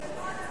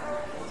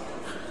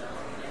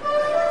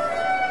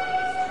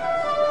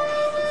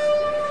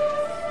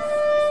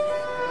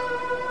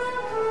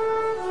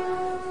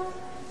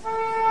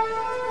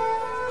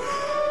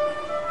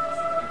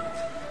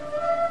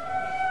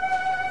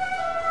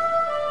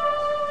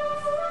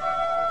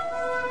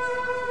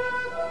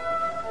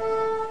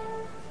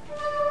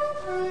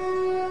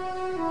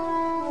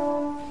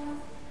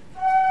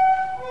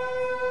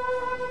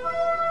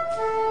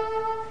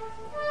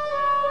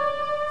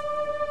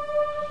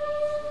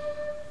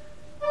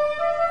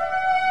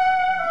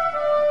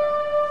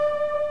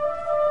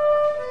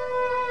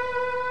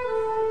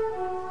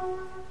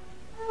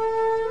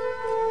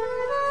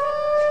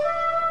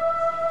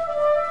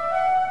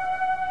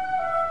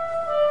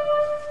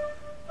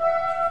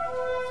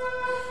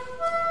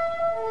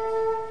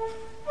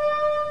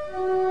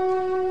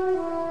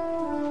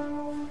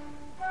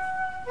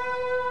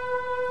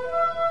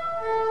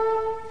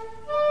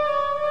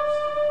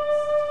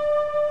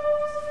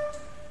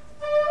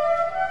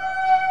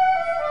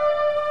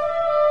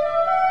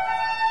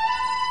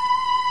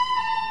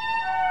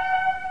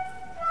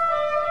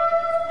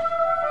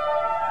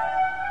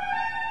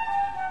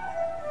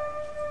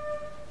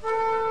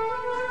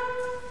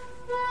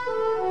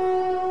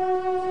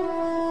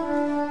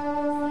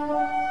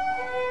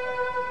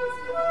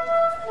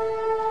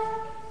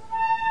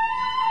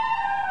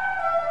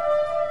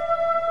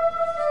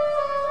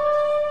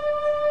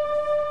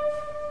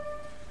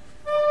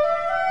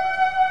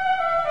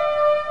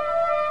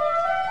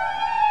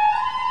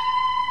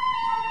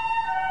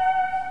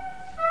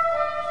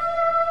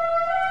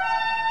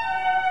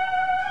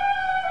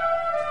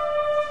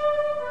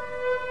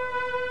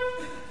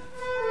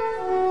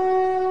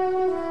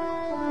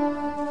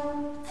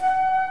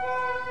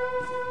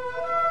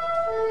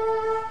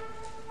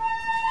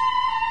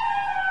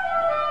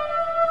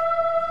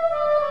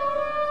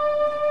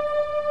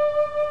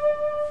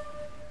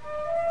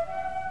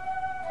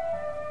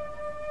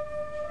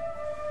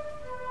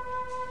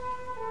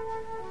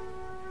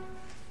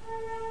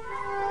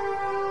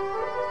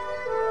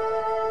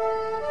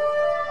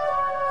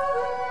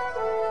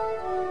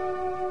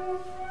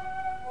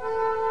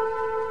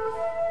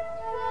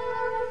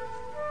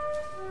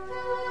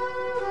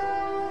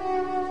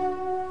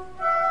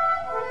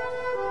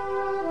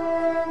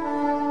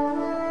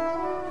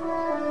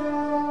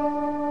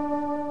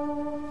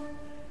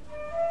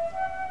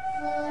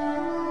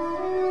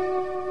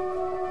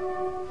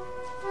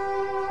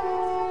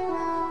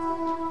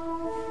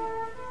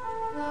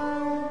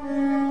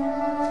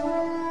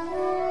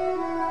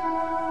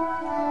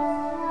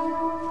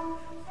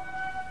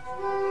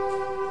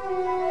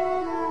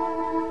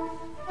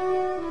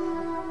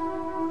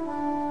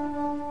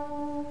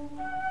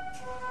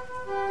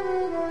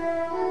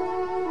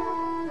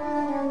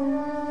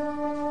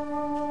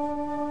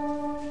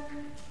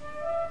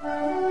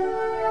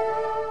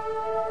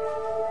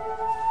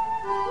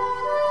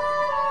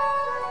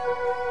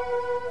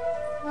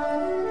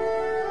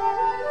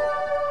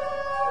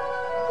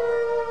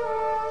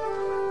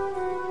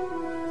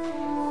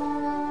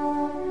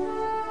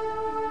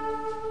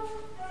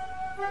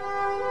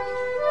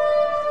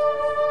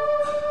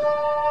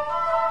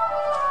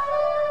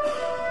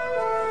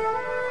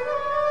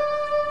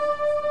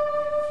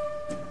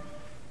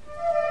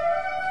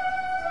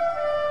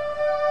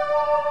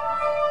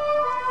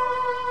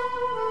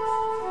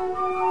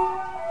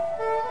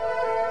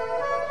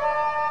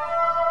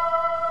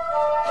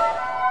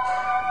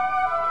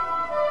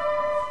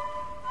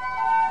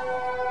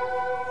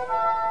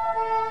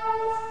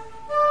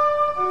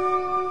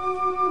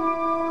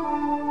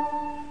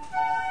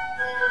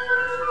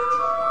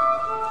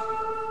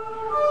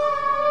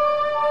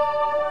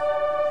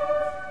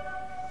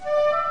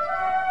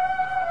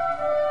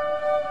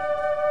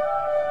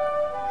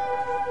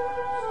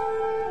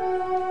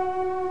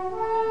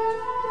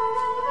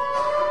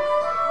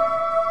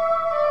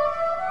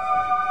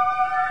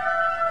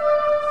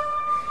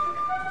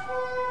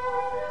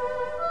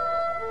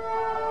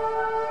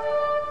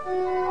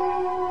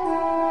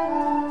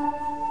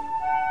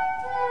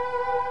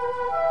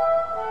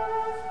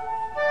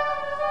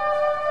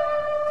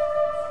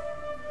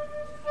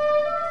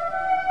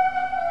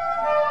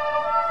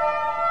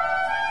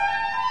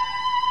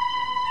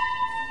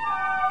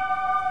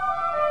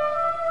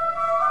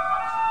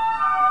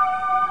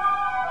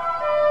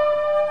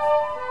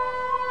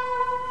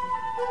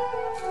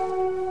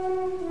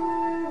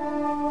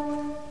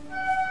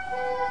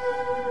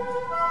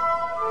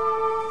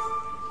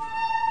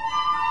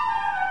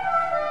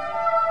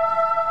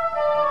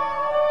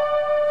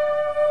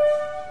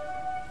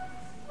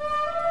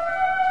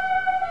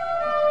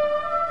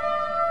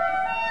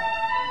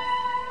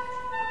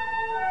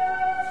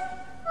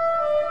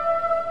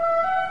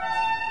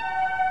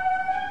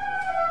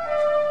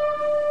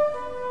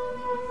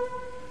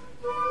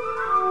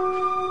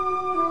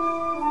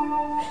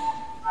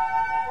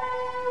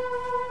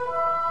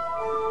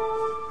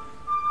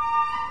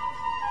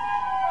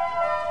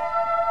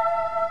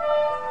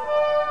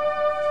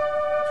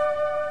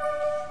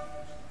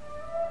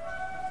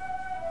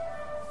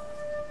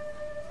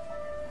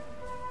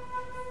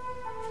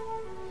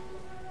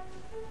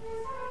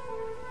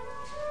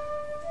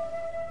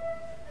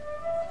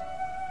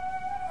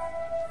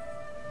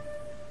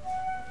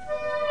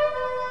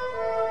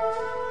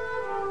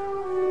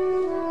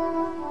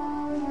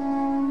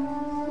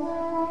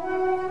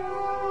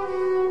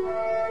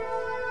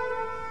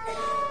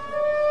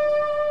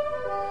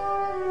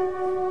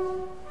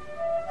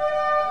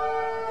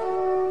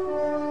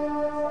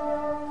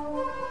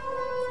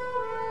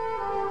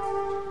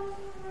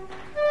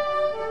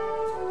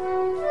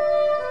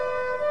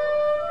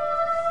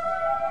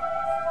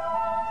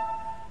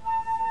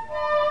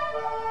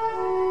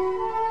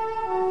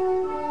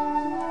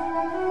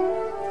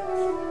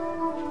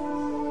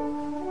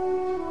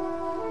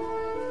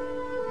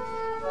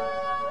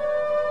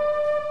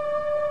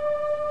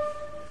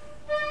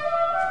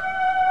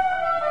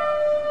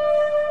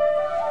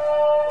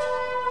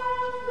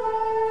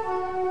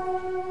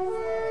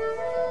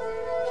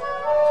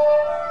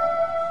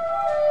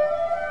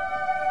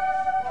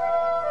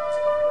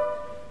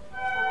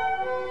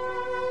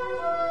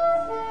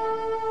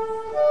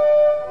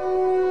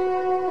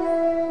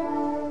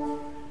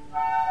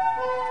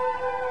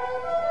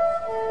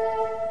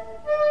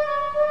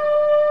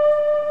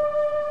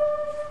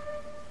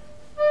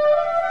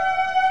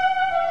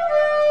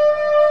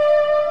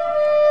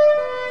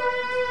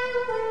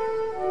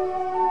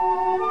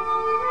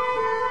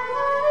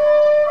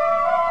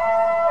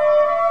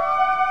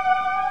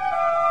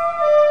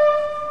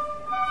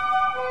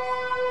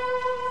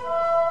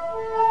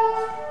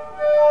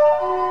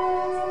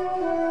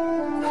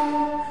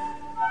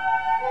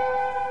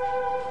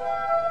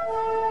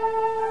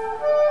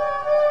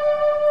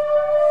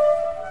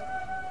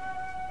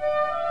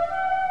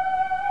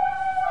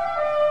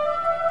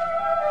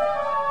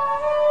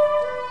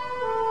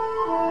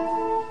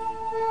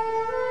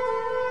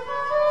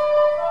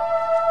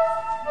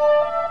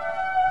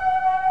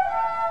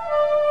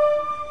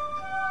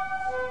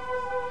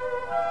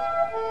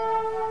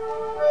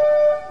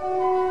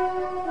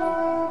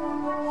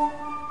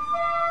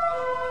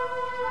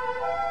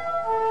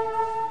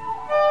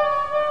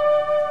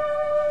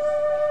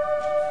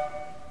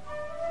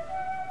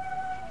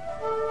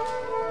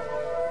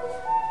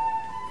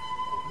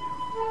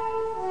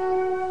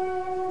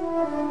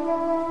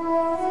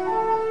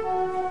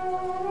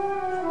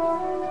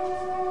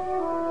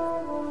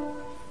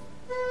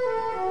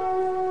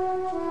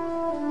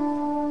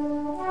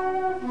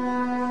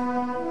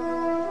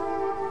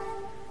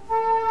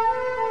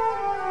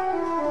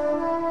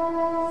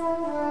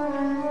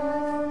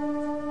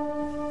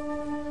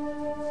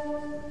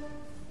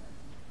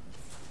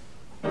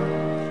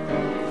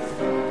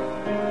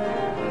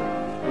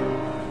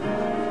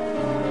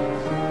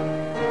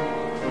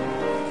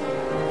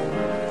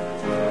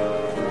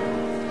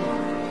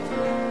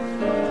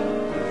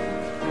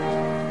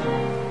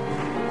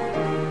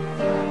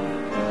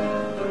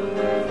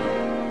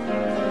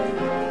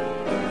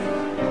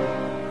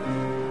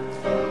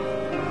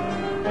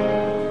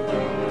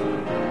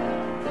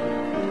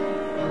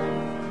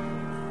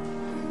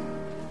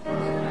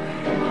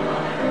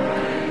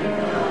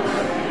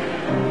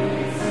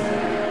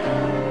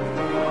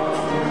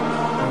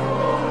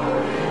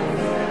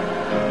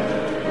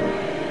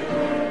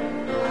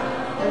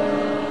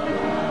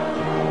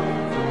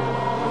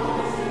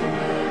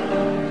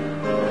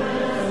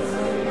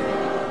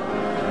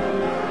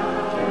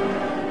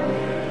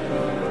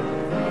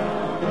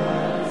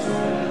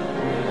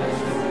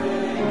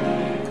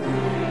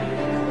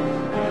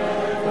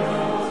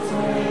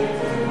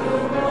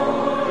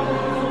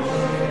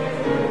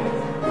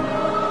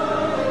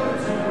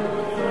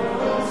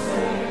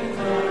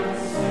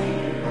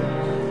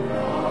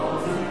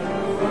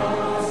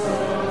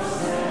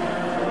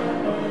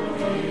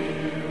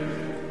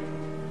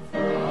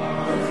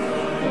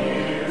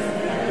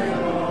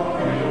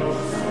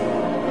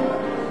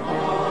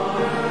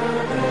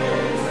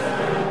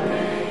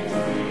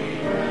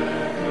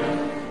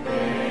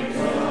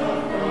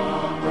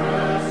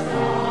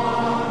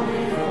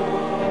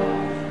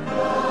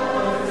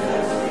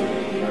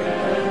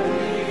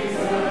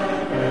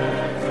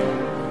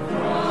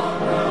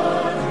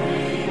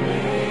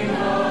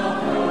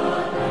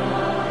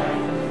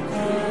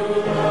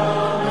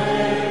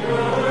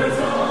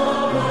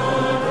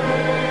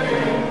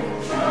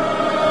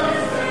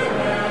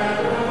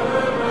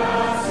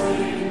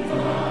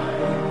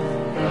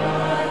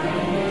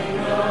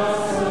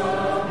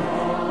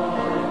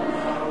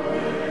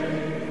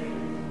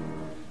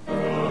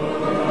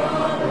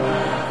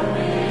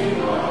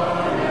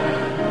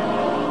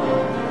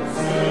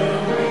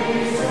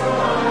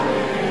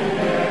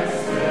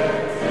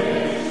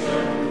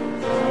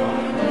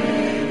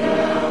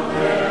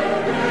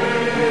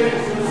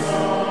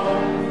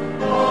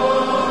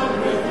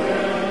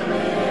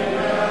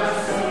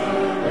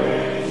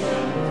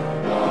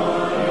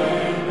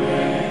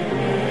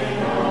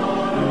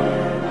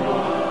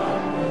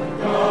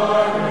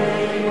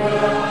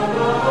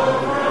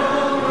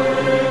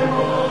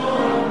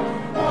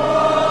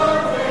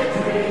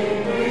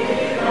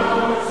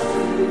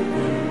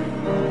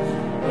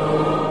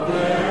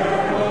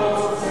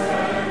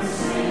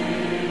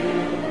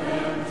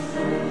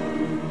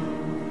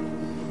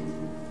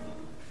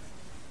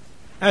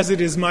As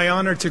it is my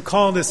honor to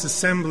call this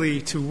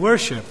assembly to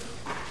worship,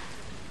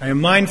 I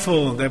am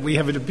mindful that we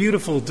have a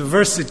beautiful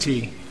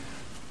diversity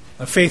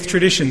of faith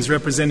traditions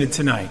represented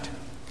tonight.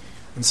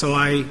 And so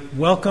I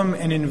welcome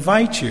and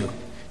invite you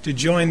to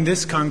join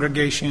this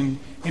congregation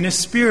in a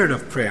spirit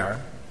of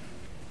prayer,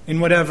 in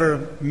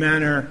whatever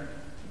manner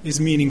is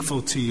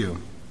meaningful to you.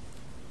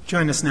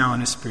 Join us now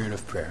in a spirit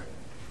of prayer.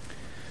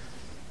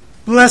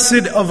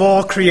 Blessed of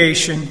all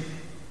creation,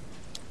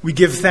 we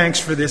give thanks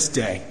for this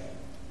day,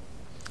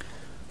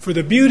 for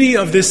the beauty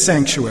of this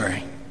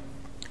sanctuary,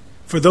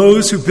 for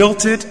those who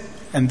built it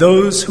and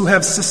those who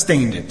have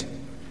sustained it.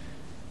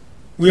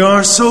 We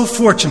are so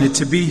fortunate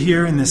to be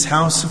here in this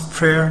house of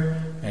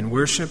prayer and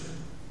worship.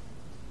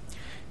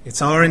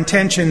 It's our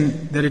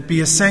intention that it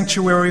be a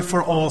sanctuary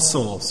for all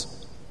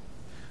souls,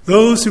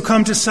 those who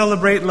come to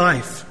celebrate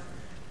life,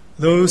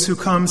 those who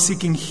come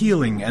seeking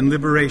healing and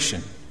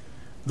liberation,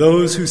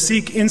 those who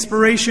seek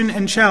inspiration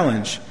and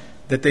challenge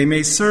that they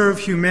may serve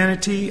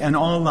humanity and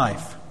all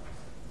life.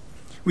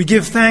 We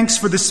give thanks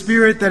for the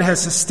spirit that has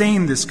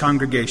sustained this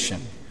congregation.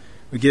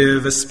 We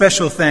give a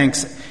special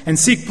thanks and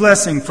seek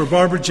blessing for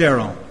Barbara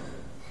Jarrell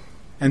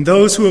and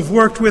those who have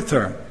worked with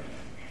her,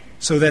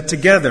 so that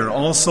together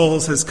All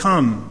Souls has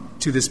come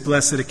to this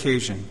blessed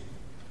occasion.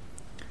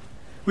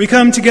 We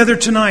come together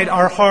tonight,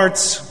 our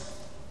hearts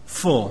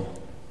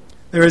full.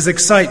 There is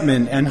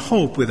excitement and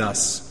hope with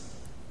us.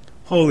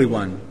 Holy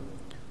One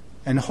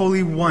and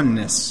Holy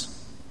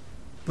Oneness,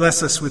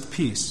 bless us with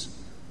peace.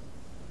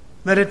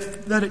 Let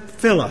it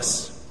fill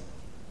us,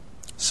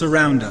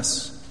 surround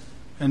us,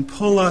 and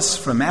pull us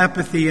from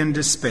apathy and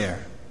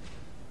despair.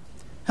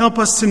 Help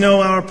us to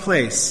know our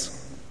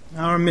place,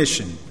 our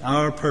mission,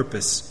 our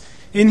purpose,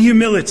 in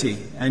humility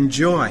and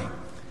joy.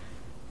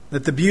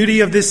 Let the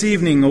beauty of this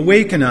evening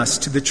awaken us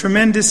to the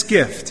tremendous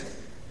gift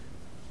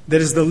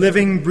that is the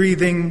living,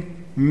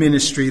 breathing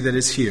ministry that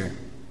is here.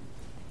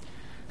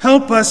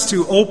 Help us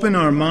to open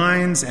our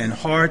minds and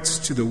hearts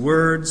to the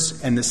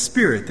words and the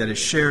spirit that is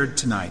shared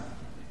tonight.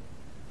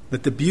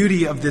 Let the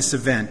beauty of this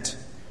event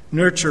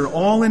nurture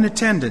all in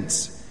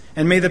attendance,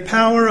 and may the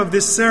power of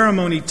this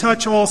ceremony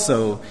touch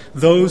also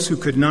those who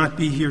could not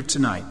be here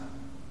tonight.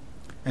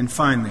 And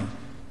finally,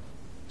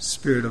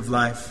 Spirit of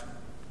life,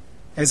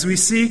 as we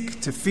seek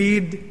to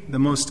feed the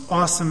most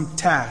awesome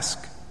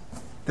task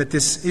that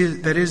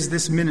is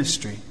this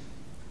ministry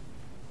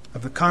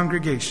of the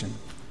congregation,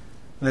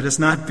 let us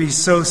not be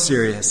so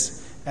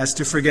serious as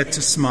to forget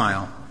to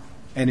smile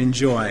and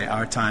enjoy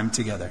our time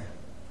together.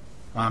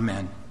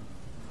 Amen.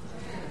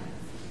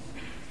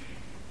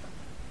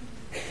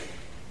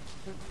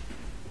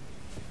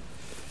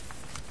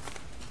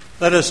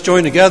 Let us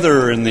join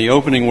together in the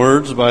opening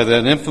words by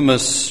that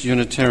infamous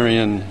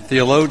Unitarian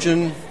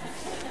theologian,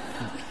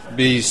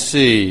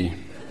 B.C.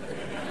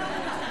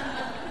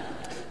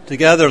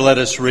 Together let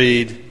us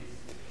read,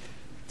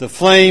 "The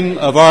flame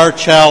of our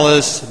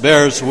chalice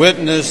bears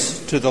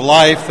witness to the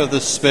life of the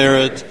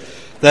Spirit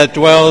that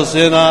dwells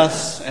in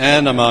us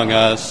and among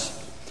us.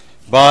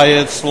 By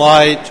its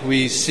light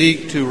we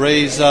seek to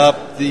raise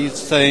up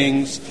these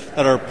things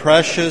that are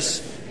precious,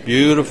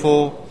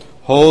 beautiful,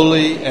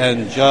 holy,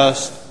 and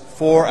just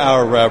for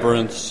our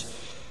reverence.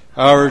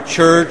 Our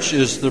church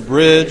is the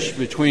bridge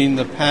between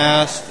the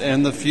past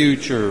and the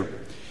future,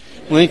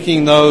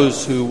 linking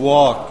those who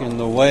walk in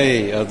the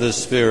way of the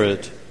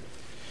Spirit.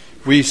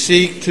 We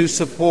seek to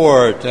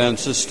support and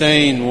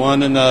sustain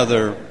one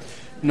another,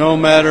 no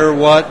matter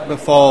what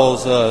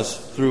befalls us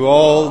through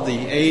all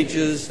the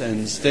ages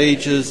and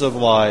stages of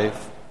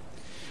life.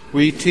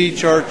 We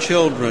teach our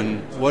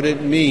children what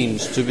it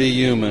means to be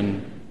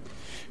human.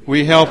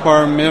 We help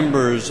our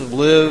members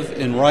live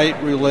in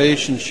right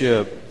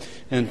relationship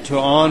and to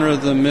honor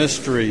the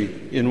mystery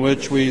in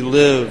which we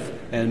live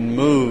and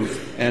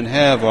move and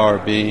have our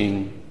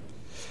being.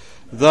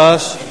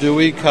 Thus do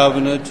we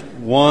covenant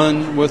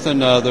one with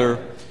another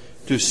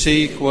to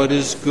seek what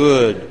is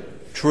good,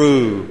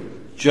 true,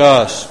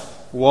 just,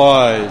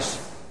 wise,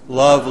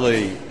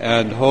 lovely,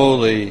 and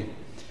holy,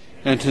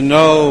 and to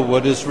know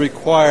what is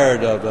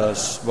required of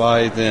us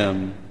by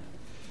them.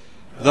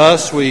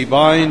 Thus we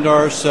bind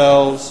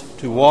ourselves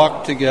to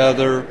walk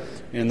together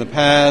in the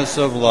paths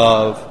of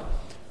love,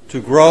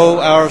 to grow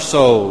our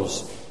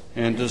souls,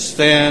 and to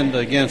stand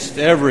against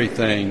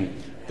everything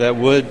that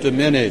would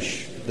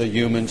diminish the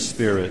human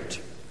spirit."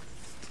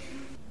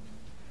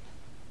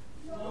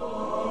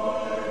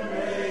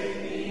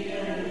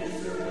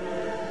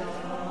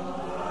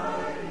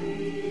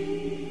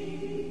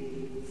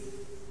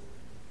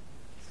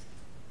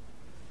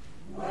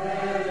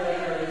 Where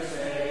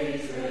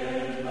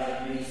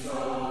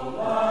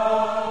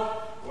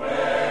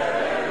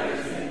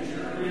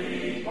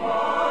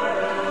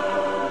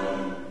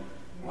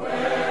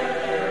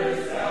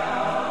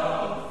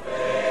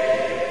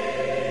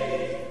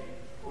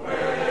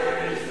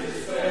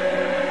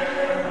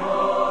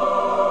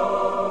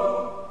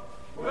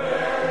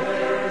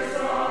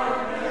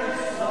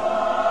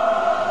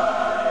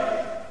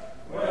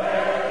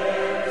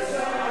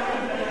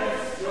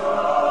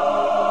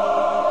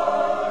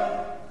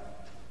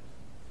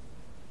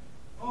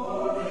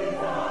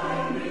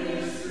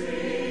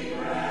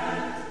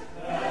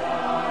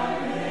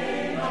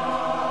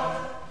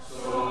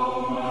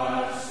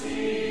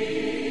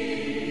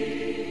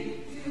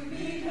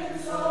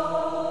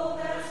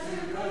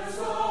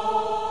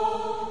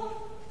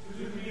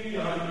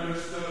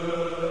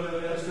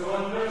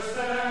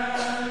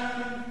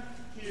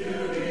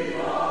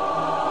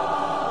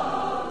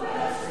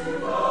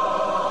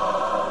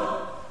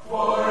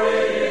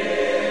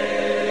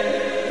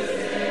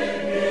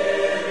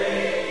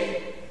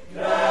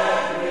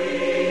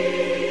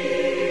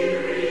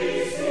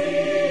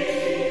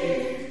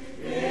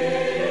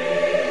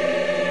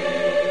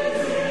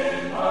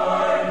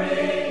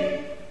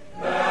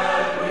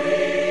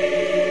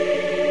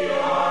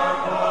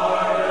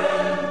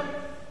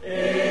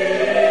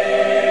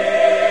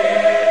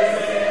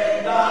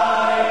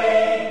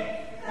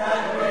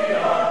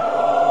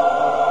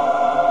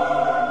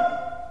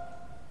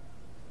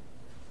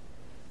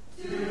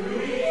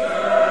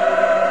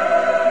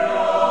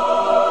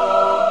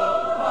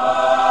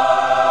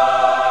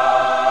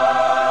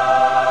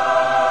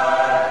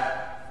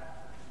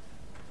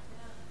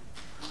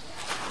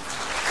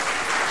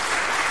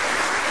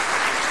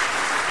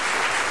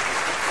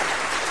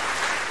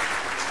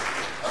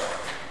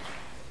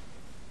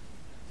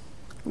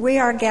We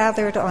are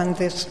gathered on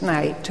this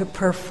night to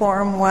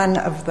perform one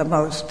of the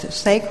most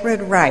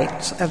sacred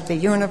rites of the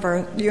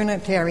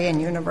Unitarian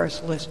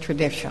Universalist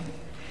tradition.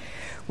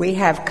 We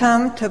have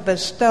come to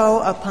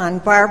bestow upon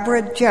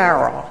Barbara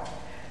Jarrell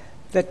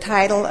the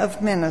title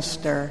of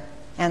minister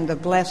and the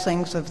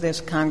blessings of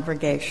this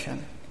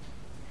congregation.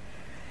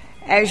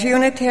 As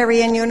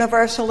Unitarian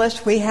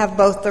Universalists, we have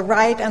both the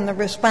right and the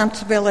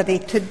responsibility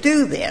to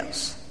do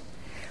this.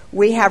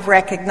 We have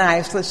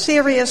recognized the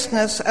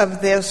seriousness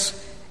of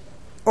this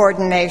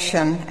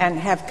ordination and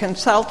have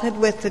consulted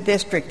with the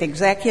district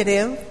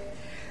executive,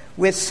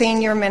 with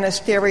senior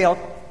ministerial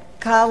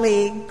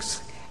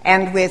colleagues,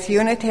 and with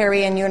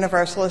Unitarian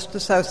Universalist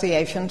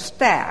Association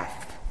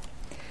staff.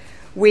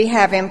 We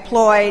have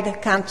employed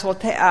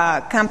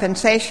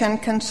compensation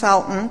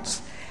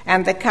consultants,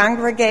 and the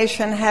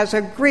congregation has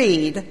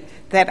agreed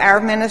that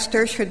our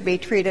minister should be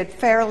treated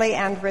fairly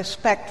and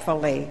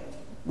respectfully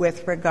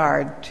with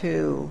regard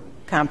to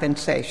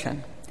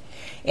compensation.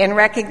 In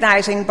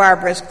recognizing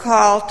Barbara's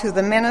call to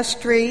the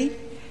ministry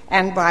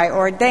and by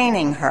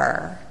ordaining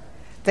her,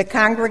 the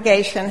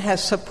congregation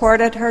has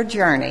supported her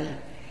journey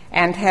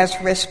and has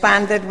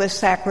responded with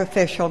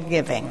sacrificial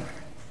giving.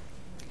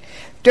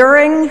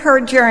 During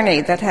her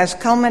journey that has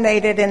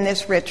culminated in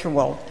this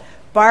ritual,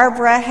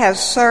 Barbara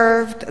has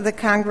served the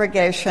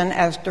congregation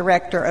as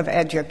Director of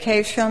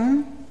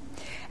Education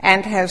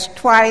and has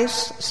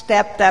twice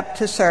stepped up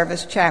to serve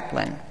as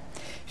chaplain.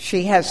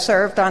 She has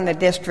served on the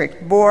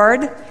district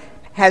board,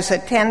 has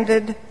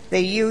attended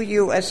the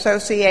UU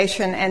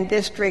Association and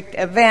district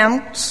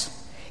events,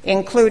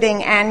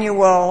 including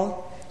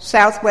annual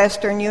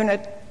Southwestern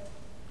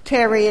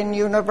Unitarian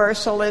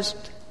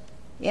Universalist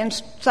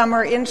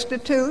Summer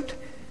Institute,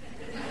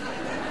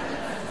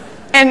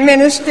 and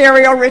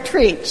ministerial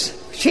retreats.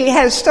 She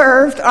has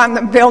served on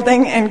the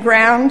Building and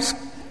Grounds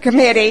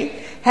Committee,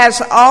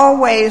 has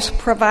always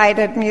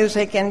provided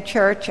music in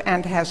church,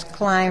 and has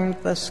climbed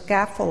the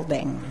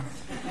scaffolding.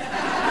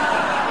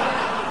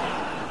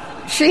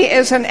 She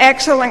is an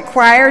excellent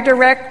choir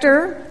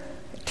director,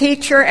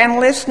 teacher, and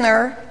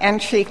listener,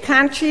 and she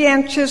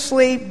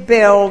conscientiously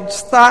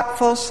builds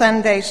thoughtful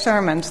Sunday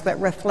sermons that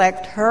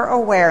reflect her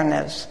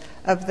awareness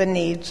of the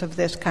needs of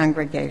this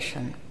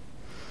congregation.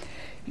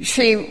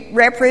 She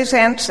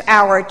represents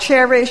our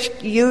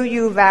cherished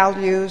UU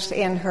values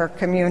in her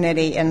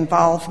community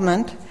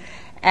involvement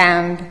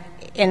and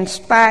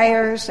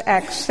inspires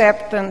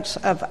acceptance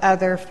of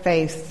other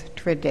faith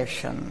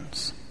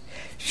traditions.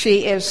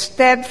 She is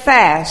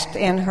steadfast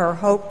in her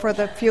hope for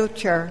the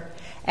future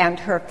and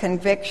her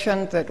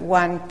conviction that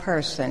one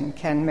person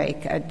can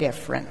make a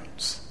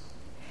difference.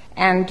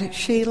 And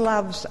she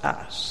loves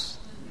us.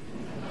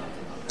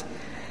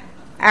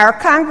 Our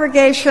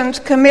congregation's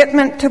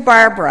commitment to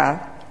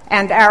Barbara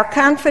and our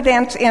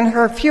confidence in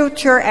her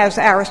future as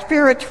our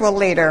spiritual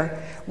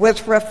leader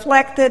was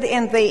reflected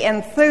in the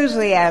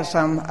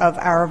enthusiasm of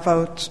our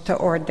votes to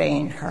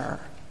ordain her.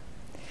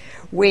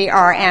 We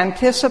are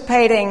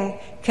anticipating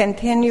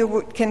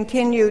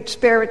continued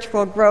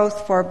spiritual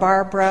growth for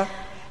Barbara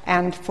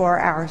and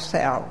for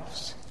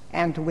ourselves,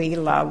 and we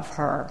love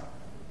her.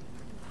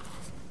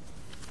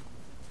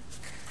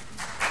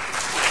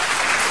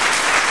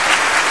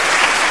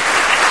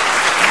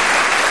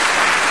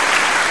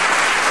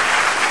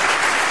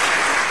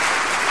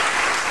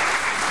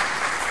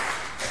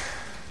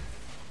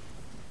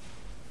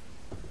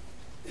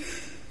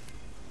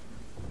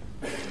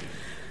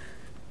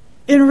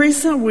 In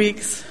recent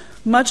weeks,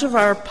 much of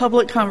our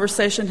public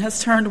conversation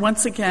has turned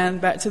once again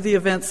back to the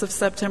events of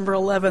September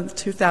 11th,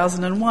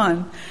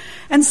 2001,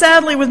 and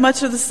sadly with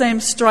much of the same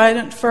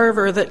strident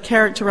fervor that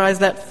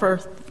characterized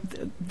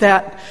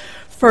that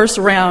first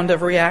round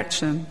of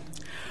reaction.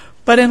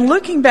 But in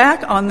looking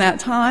back on that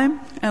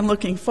time and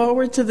looking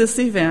forward to this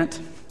event,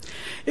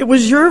 it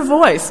was your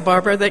voice,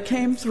 Barbara, that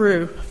came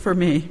through for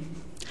me.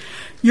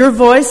 Your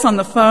voice on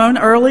the phone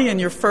early in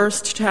your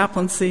first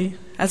chaplaincy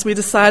as we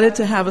decided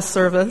to have a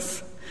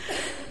service,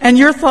 and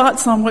your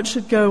thoughts on what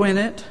should go in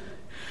it,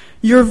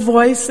 your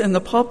voice in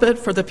the pulpit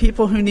for the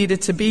people who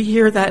needed to be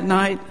here that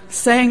night,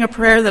 saying a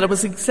prayer that it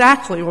was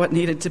exactly what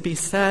needed to be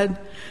said.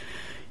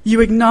 You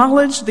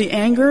acknowledged the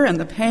anger and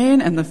the pain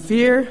and the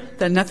fear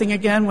that nothing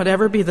again would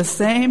ever be the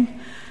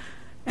same,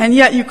 and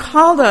yet you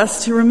called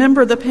us to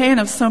remember the pain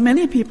of so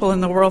many people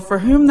in the world for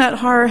whom that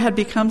horror had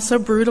become so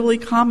brutally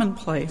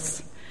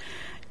commonplace.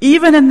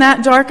 Even in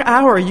that dark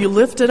hour, you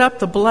lifted up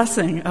the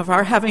blessing of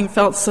our having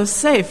felt so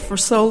safe for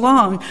so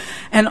long,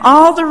 and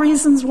all the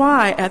reasons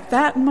why, at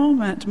that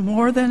moment,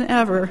 more than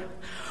ever,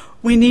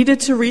 we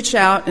needed to reach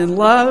out in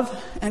love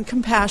and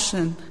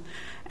compassion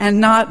and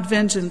not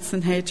vengeance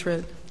and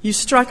hatred. You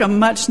struck a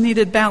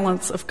much-needed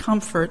balance of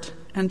comfort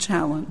and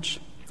challenge.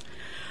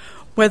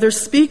 Whether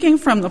speaking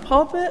from the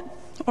pulpit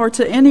or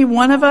to any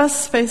one of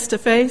us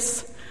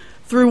face-to-face,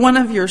 through one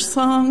of your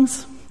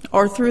songs,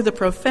 or through the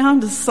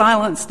profoundest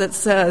silence that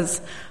says,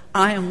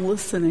 I am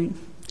listening.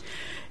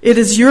 It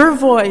is your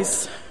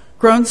voice,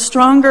 grown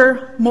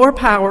stronger, more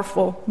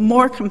powerful,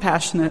 more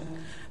compassionate,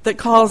 that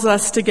calls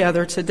us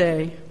together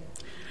today.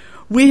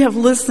 We have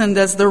listened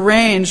as the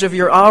range of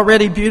your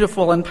already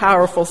beautiful and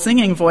powerful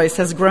singing voice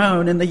has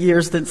grown in the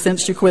years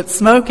since you quit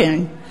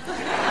smoking.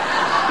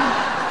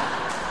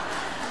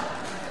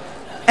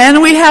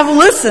 And we have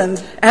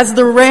listened as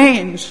the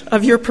range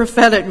of your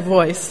prophetic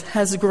voice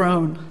has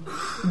grown,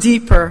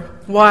 deeper,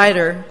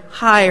 wider,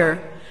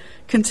 higher,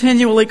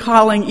 continually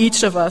calling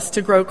each of us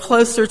to grow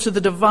closer to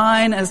the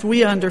divine as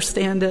we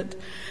understand it,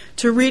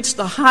 to reach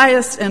the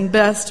highest and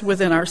best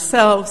within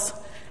ourselves,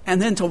 and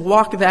then to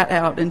walk that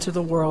out into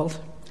the world.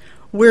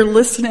 We're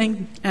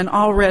listening, and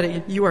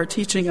already you are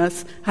teaching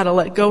us how to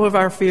let go of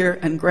our fear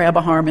and grab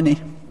a harmony.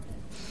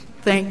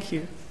 Thank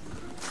you.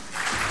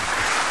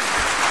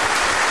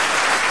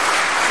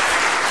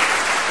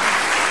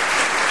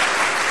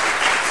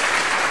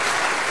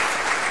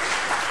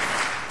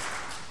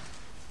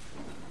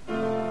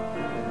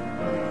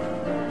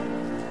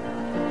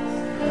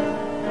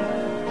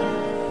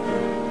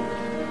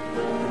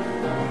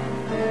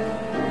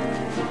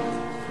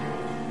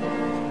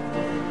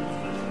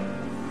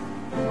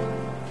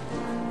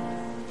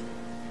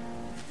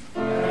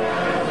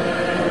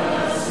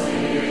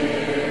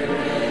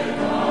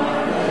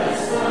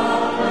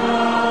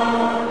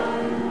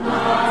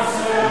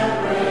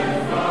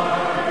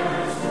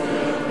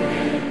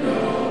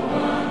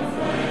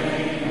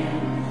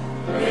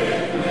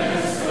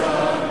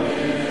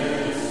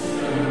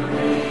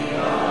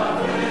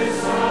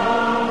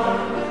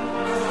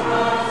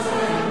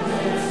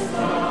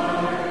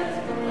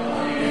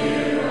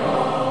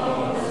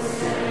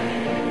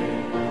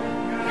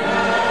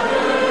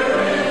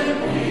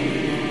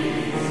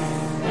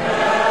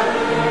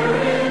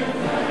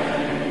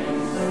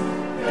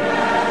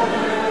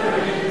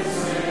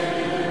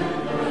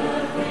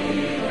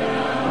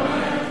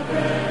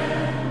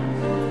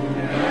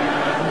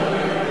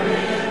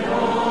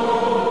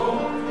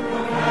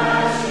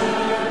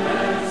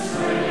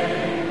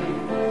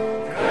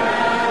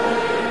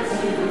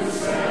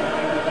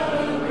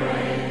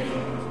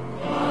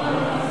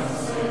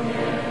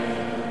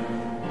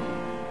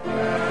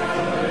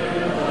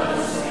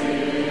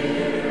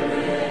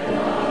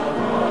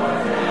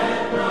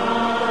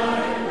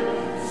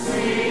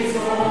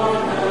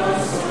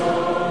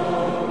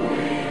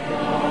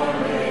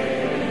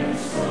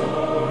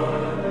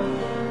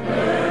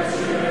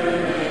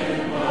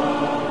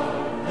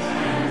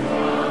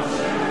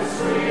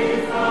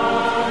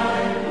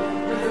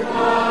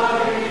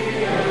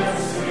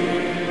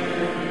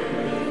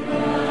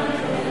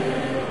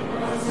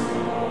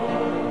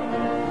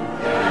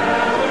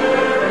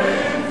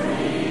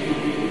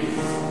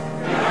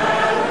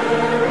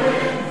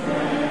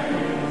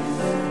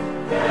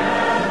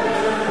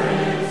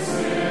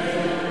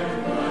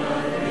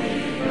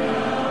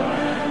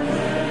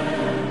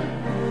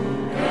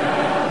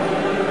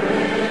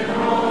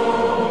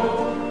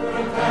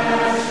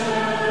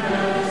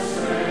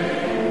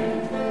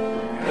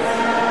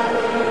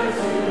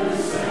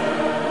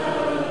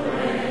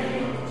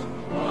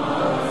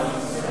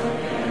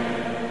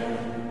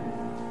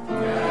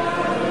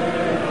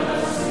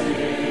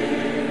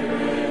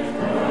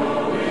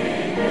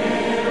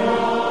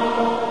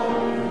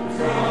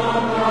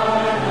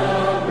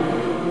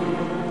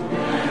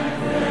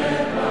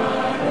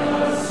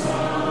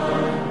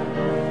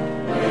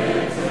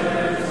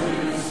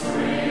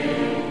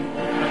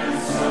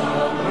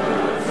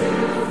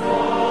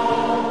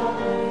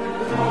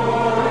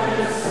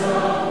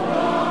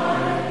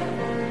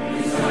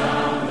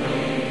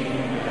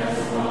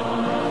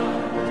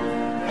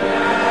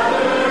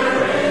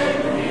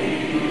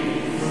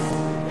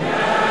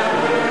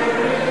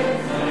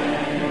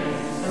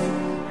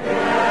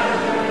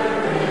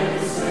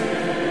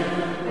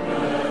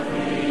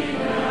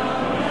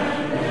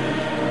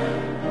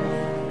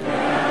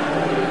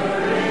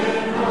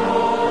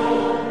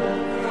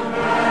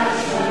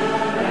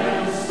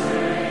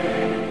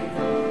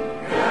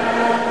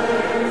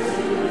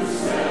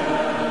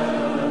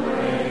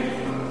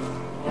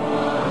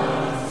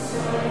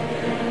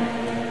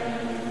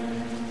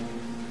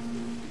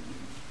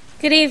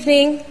 Good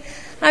evening.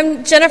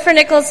 I'm Jennifer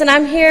Nichols, and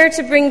I'm here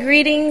to bring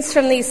greetings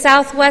from the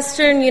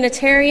Southwestern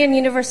Unitarian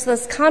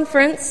Universalist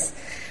Conference,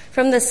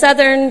 from the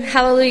Southern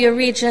Hallelujah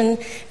region,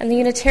 and the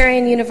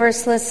Unitarian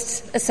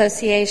Universalist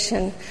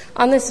Association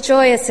on this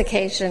joyous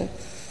occasion.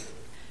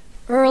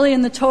 Early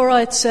in the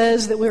Torah it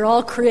says that we're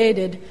all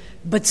created,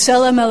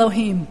 B'Tselem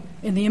Elohim,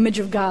 in the image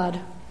of God.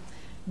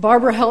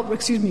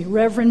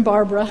 Reverend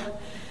Barbara,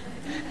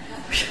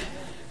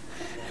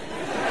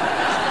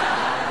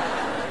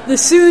 the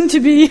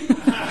soon-to-be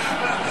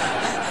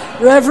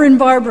Reverend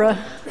Barbara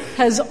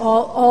has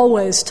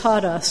always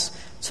taught us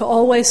to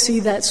always see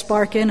that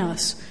spark in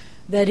us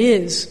that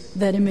is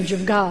that image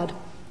of God,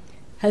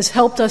 has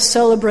helped us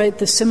celebrate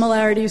the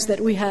similarities that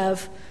we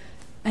have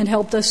and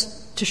helped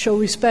us to show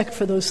respect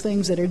for those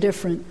things that are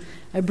different.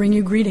 I bring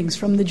you greetings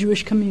from the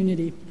Jewish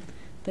community.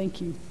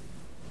 Thank you.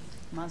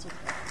 Mazel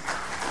tov.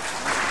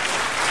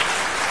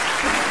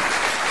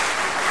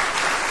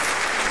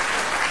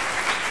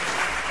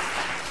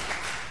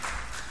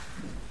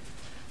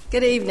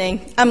 Good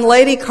evening. I'm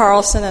Lady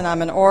Carlson, and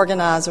I'm an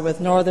organizer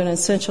with Northern and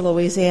Central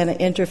Louisiana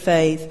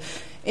Interfaith.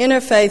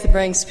 Interfaith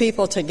brings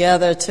people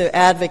together to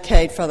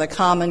advocate for the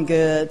common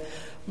good.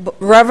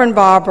 Reverend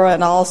Barbara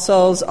and All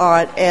Souls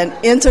are an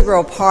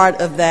integral part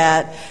of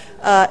that.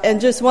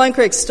 And just one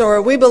quick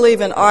story. We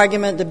believe in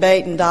argument,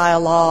 debate, and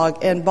dialogue.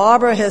 And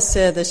Barbara has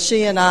said that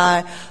she and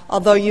I,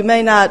 although you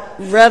may not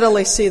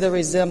readily see the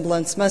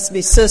resemblance, must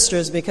be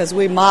sisters because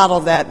we model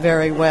that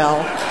very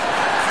well.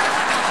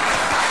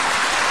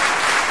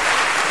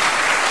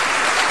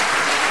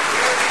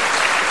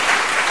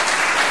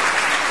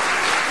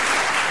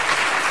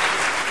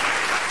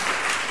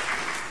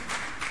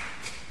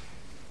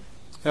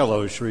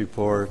 Hello,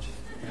 Shreveport.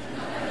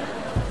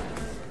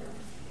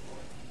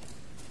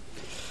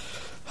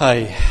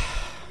 Hi.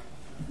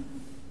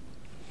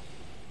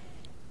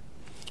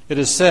 It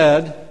is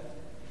said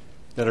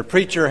that a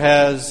preacher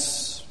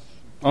has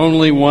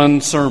only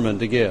one sermon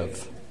to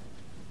give.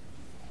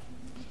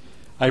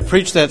 I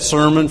preached that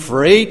sermon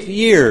for 8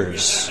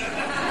 years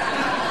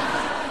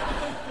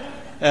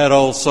at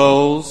All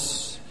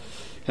Souls,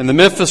 and the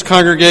Memphis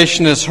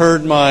congregation has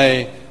heard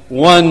my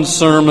one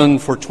sermon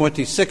for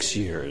 26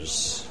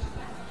 years.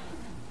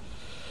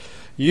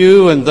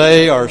 You and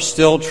they are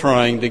still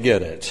trying to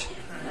get it.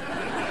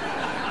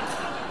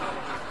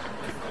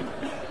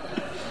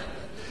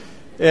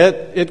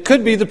 It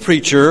could be the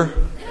preacher.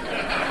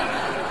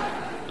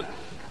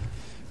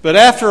 But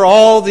after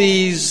all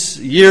these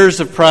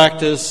years of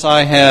practice,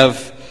 I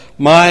have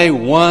my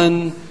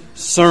one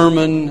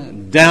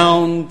sermon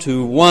down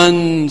to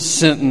one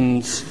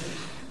sentence,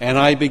 and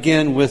I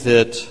begin with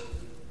it.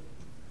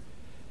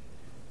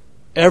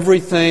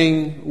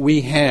 Everything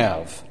we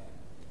have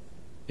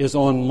is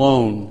on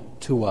loan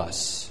to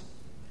us.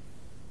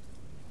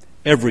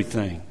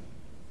 Everything.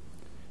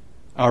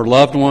 Our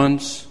loved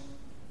ones,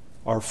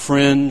 our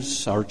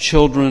friends, our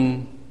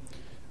children,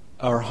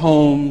 our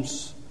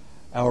homes,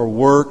 our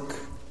work,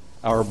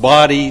 our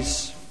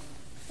bodies,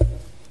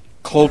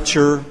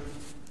 culture,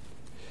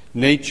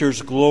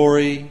 nature's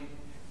glory,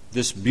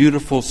 this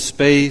beautiful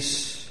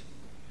space,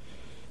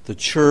 the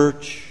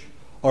church,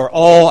 are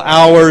all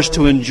ours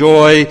to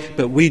enjoy,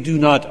 but we do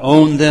not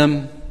own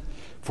them.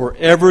 For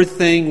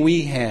everything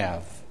we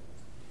have,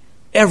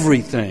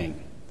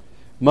 everything,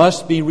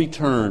 must be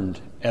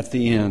returned at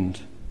the end.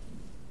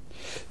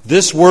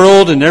 This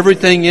world and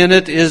everything in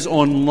it is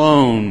on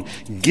loan,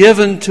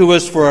 given to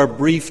us for a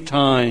brief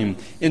time,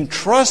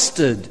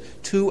 entrusted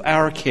to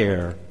our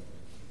care.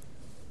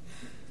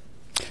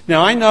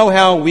 Now, I know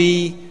how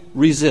we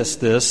resist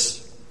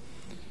this.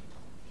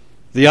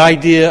 The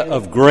idea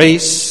of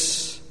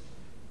grace,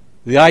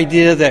 the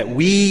idea that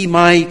we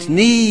might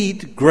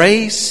need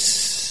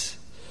grace,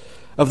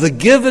 of the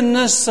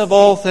givenness of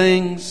all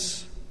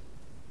things.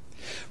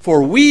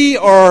 For we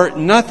are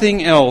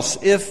nothing else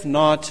if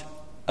not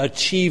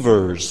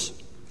achievers.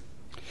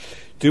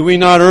 Do we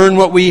not earn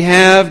what we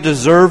have,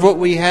 deserve what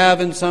we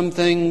have, and some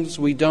things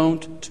we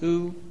don't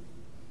too?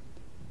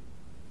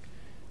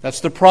 That's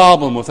the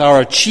problem with our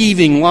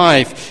achieving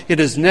life. It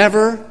is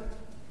never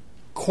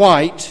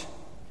quite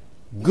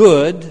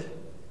good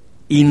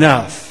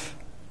enough.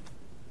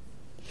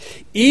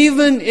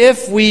 Even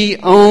if we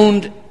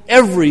owned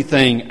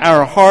everything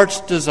our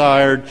hearts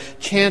desired,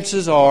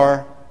 chances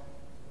are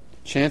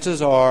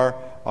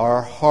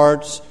our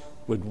hearts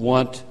would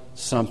want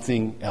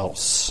something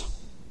else.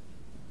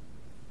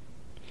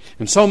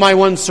 And so my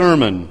one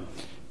sermon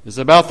is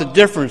about the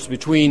difference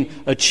between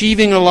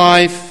achieving a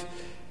life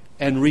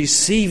and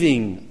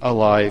receiving a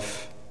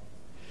life.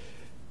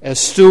 As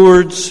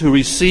stewards who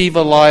receive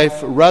a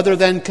life rather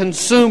than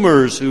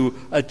consumers who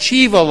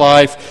achieve a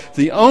life,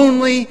 the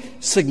only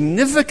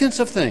significance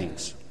of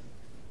things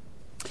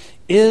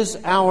is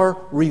our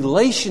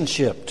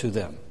relationship to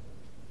them.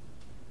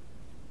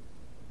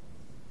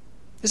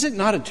 Is it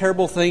not a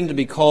terrible thing to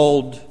be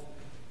called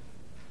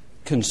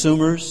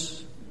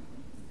consumers?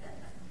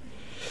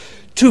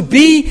 To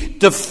be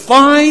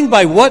defined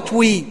by what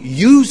we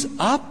use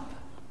up?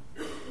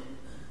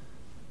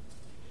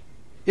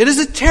 It is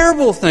a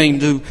terrible thing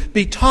to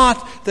be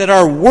taught that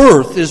our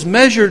worth is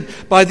measured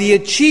by the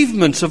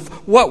achievements of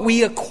what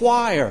we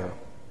acquire,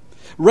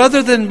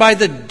 rather than by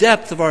the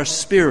depth of our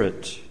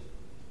spirit.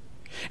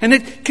 And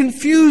it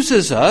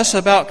confuses us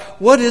about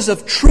what is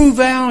of true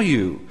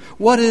value,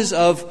 what is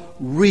of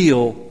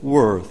real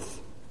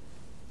worth.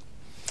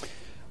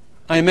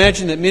 I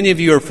imagine that many of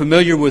you are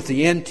familiar with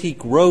the Antique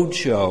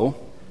Roadshow,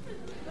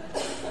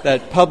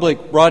 that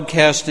public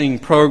broadcasting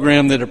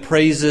program that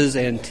appraises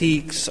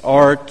antiques,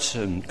 art,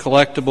 and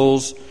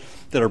collectibles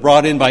that are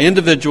brought in by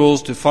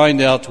individuals to find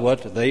out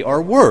what they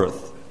are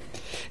worth.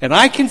 And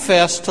I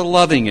confess to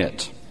loving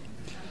it.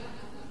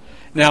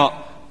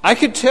 Now, I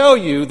could tell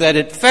you that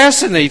it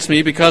fascinates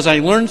me because I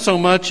learned so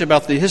much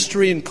about the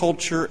history and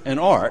culture and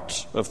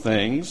art of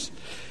things.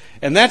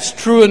 And that's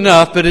true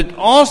enough, but it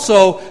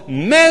also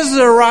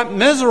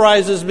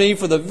mesmerizes me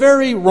for the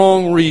very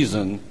wrong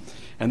reason.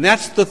 And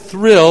that's the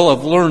thrill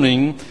of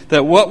learning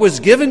that what was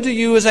given to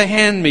you as a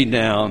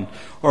hand-me-down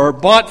or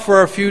bought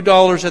for a few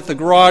dollars at the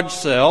garage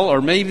sale,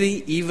 or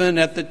maybe even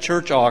at the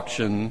church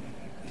auction,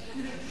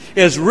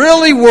 is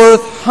really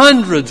worth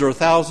hundreds or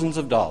thousands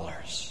of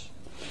dollars.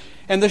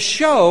 And the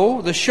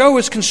show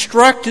is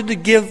constructed to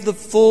give the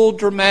full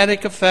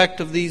dramatic effect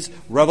of these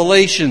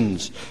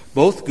revelations,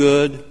 both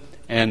good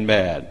and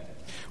bad.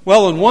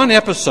 Well, in one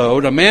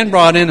episode, a man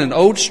brought in an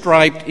old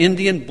striped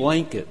Indian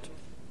blanket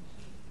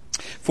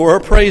for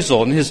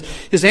appraisal. And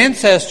his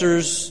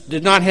ancestors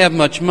did not have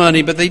much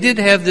money, but they did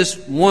have this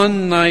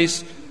one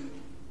nice,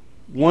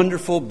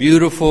 wonderful,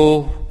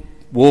 beautiful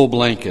wool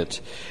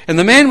blanket. And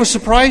the man was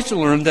surprised to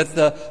learn that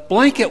the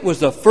blanket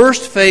was the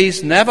first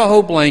phase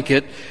Navajo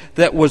blanket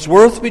that was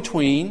worth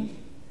between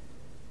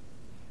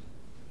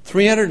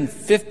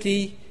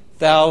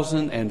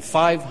 $350,000 and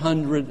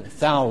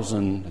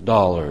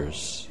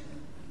 $500,000.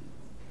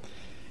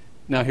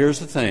 Now here's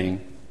the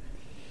thing.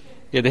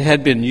 It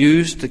had been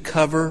used to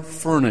cover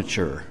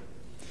furniture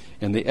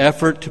in the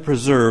effort to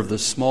preserve the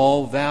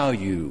small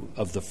value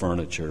of the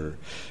furniture,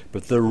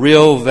 but the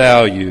real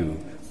value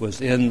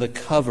was in the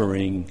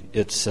covering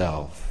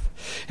itself.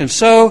 And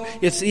so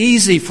it's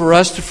easy for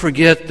us to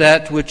forget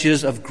that which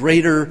is of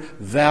greater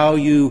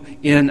value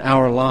in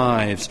our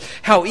lives.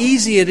 How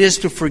easy it is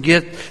to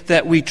forget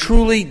that we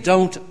truly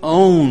don't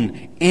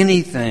own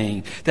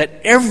anything, that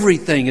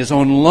everything is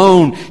on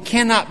loan,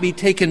 cannot be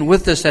taken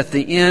with us at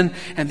the end,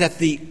 and that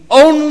the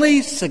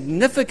only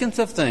significance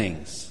of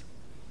things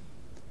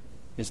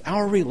is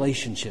our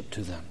relationship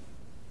to them.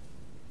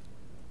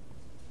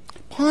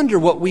 Ponder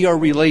what we are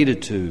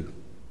related to.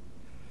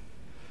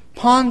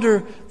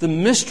 Ponder the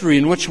mystery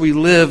in which we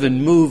live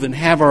and move and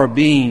have our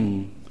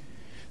being.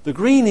 The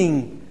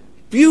greening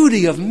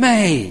beauty of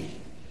May.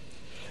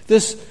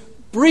 This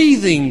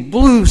breathing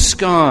blue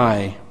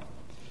sky.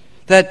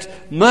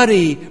 That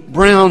muddy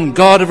brown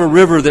God of a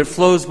river that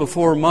flows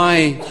before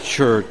my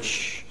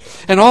church.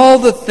 And all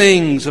the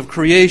things of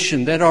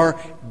creation that are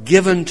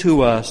given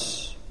to us.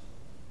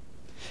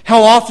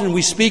 How often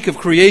we speak of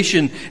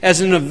creation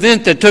as an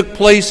event that took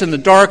place in the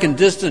dark and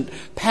distant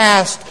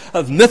past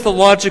of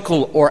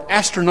mythological or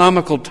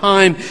astronomical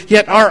time,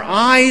 yet our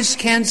eyes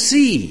can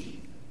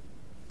see,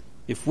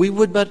 if we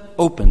would but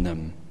open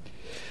them,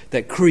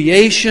 that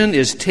creation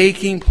is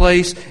taking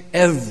place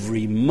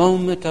every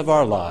moment of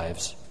our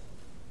lives.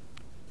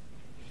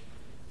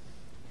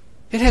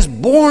 It has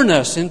born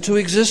us into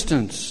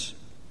existence.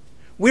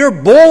 We are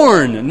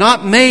born,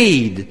 not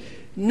made.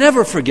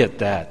 Never forget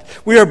that.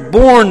 We are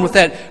born with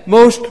that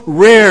most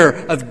rare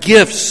of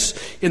gifts.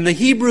 In the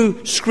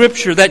Hebrew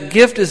Scripture, that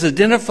gift is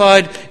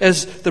identified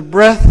as the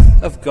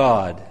breath of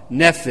God,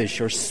 nephesh,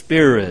 or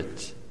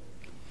spirit.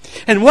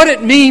 And what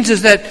it means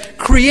is that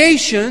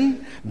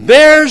creation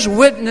bears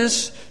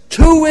witness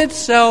to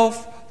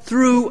itself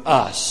through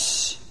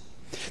us.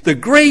 The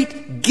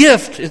great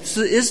gift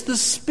is the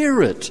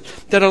Spirit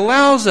that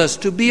allows us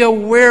to be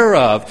aware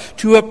of,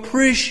 to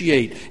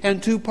appreciate,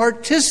 and to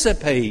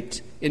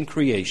participate in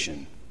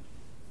creation.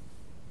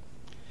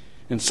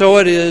 And so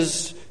it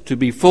is, to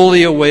be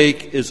fully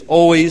awake is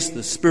always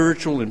the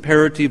spiritual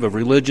imperative of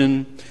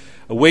religion.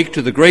 Awake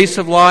to the grace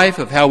of life,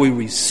 of how we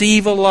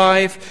receive a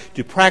life,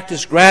 to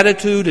practice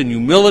gratitude and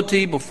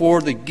humility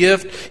before the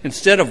gift,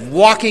 instead of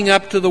walking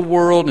up to the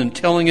world and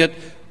telling it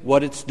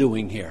what it's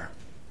doing here.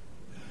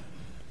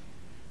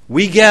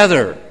 We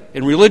gather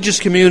in religious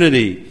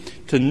community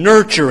to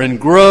nurture and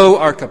grow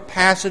our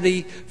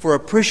capacity for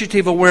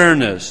appreciative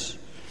awareness.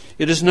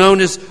 It is known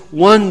as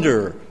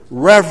wonder,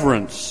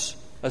 reverence,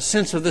 a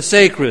sense of the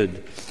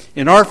sacred.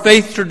 In our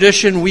faith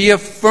tradition, we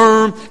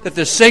affirm that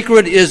the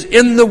sacred is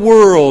in the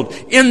world,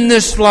 in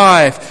this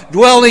life,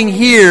 dwelling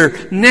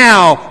here,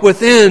 now,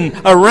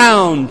 within,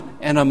 around,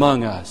 and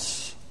among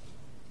us.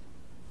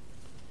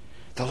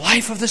 The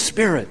life of the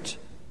Spirit,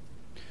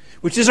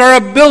 which is our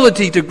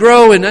ability to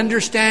grow in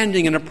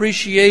understanding and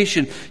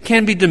appreciation,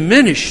 can be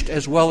diminished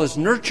as well as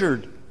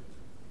nurtured.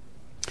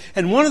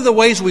 And one of the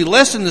ways we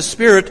lessen the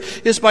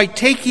Spirit is by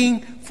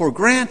taking for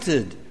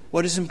granted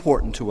what is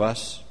important to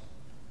us.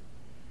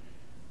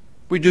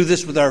 We do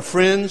this with our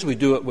friends, we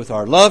do it with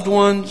our loved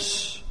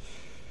ones.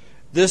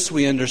 This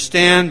we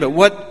understand, but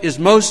what is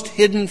most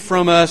hidden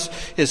from us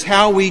is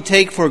how we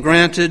take for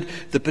granted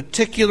the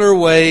particular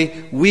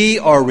way we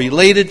are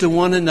related to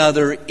one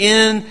another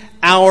in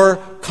our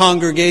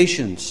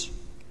congregations.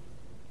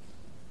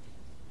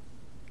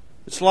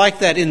 It's like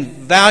that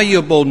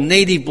invaluable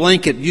native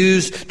blanket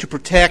used to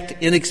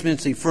protect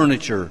inexpensive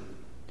furniture.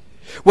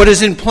 What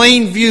is in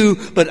plain view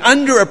but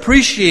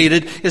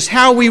underappreciated is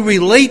how we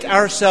relate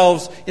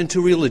ourselves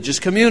into religious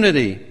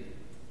community.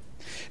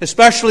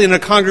 Especially in a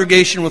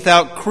congregation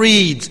without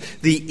creeds,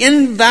 the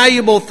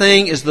invaluable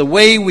thing is the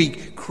way we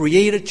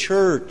create a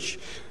church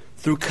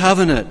through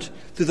covenant,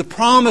 through the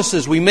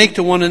promises we make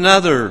to one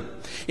another.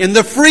 In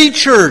the free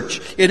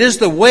church, it is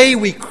the way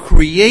we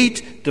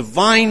create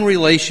divine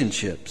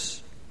relationships.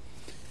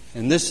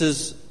 And this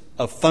is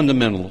of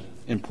fundamental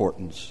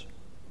importance.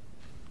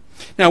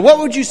 Now, what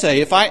would you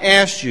say if I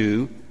asked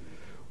you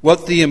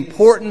what the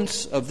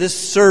importance of this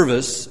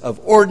service of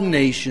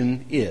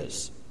ordination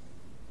is?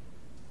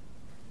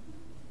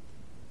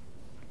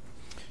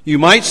 You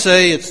might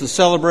say it's the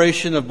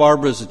celebration of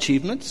Barbara's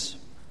achievements,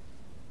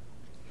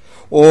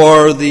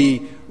 or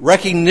the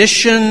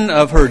recognition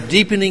of her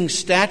deepening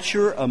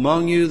stature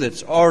among you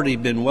that's already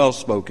been well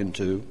spoken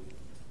to,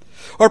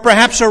 or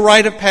perhaps a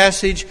rite of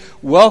passage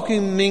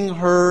welcoming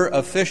her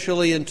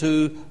officially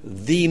into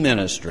the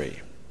ministry.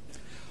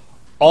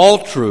 All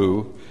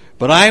true,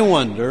 but I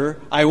wonder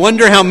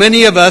how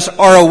many of us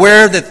are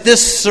aware that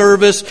this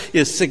service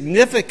is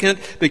significant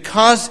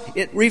because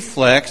it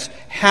reflects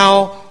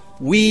how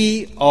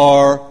we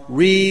are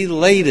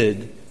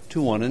related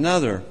to one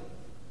another.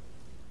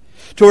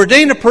 To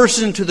ordain a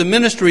person to the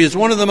ministry is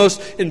one of the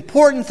most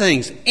important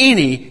things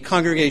any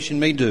congregation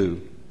may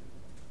do.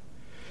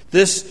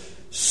 This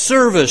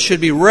service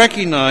should be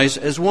recognized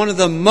as one of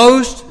the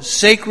most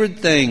sacred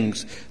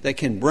things that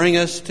can bring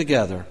us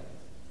together.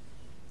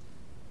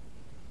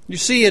 You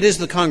see, it is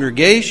the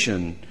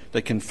congregation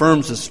that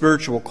confirms the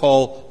spiritual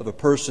call of a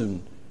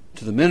person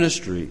to the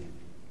ministry.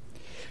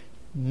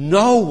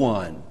 No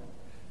one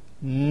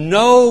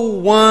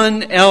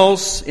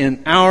else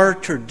in our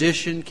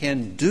tradition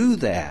can do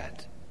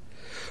that.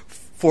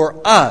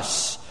 For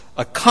us,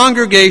 a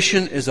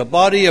congregation is a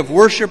body of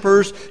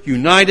worshipers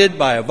united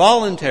by a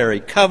voluntary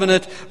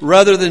covenant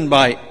rather than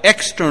by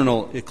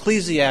external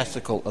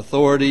ecclesiastical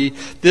authority.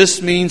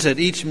 This means that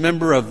each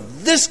member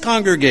of this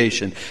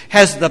congregation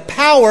has the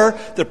power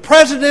the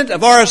president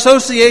of our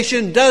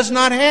association does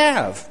not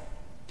have.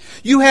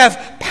 You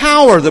have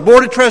power the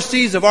board of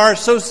trustees of our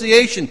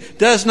association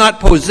does not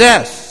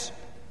possess.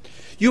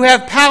 You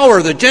have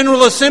power the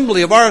General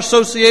Assembly of our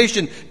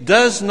association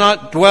does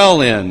not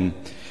dwell in.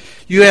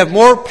 You have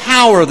more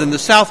power than the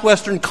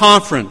Southwestern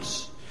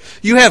Conference.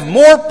 You have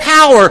more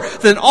power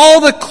than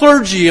all the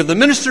clergy of the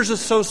Ministers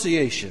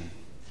Association.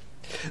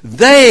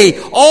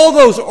 All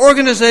those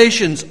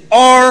organizations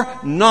are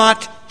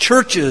not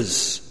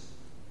churches.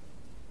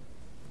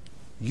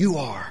 You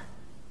are.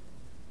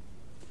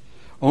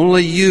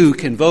 Only you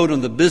can vote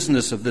on the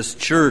business of this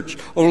church.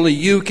 Only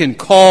you can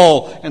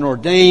call and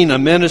ordain a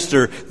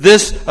minister.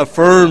 This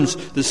affirms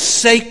the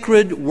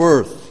sacred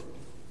worth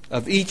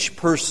of each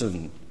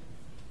person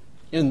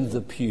in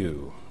the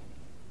pew.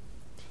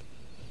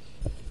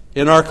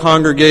 In our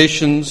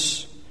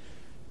congregations,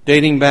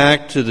 dating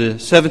back to the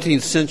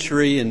 17th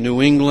century in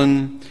New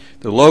England,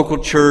 the local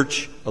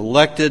church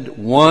elected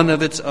one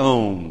of its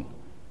own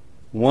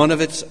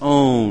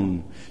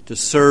to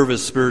serve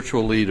as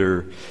spiritual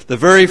leader. The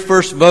very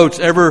first votes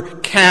ever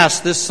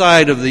cast this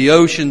side of the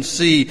ocean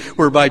sea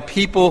were by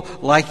people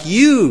like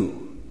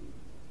you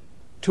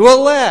to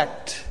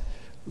elect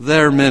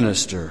their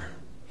minister.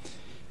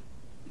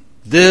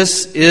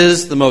 This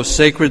is the most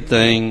sacred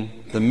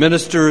thing, the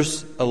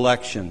minister's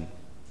election,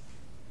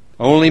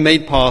 only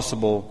made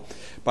possible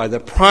by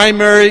the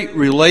primary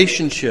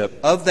relationship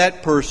of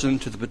that person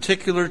to the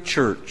particular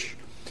church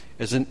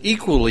as an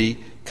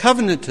equally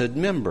covenanted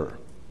member.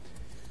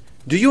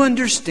 Do you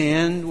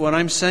understand what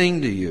I'm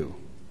saying to you?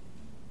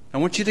 I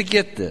want you to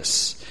get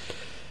this.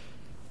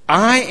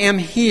 I am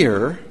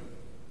here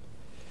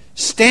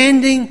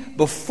standing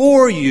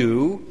before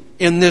you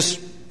in this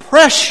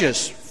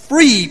precious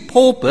free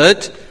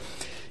pulpit,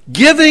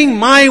 giving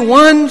my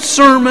one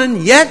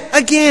sermon yet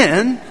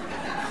again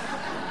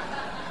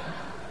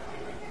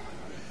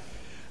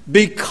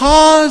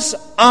because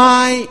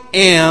I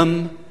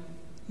am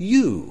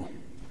you.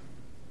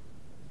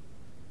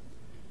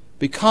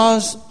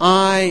 Because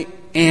I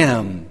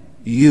am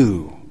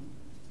you.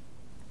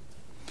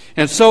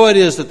 And so it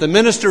is that the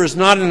minister is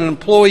not an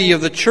employee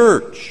of the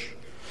church.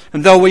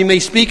 And though we may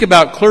speak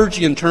about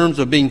clergy in terms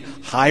of being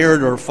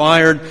hired or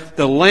fired,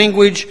 the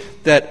language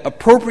that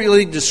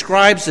appropriately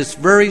describes this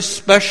very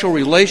special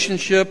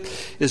relationship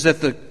is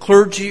that the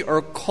clergy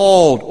are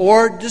called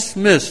or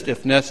dismissed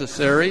if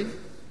necessary.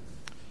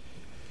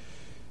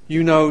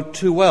 You know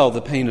too well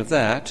the pain of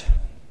that,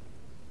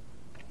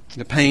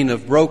 the pain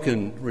of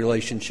broken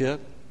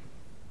relationship.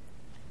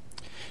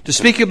 To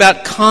speak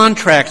about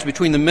contracts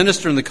between the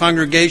minister and the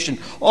congregation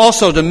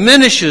also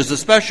diminishes the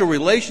special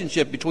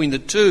relationship between the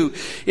two.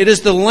 It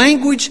is the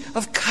language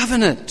of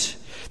covenant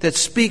that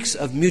speaks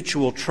of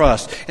mutual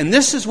trust. And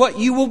this is what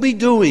you will be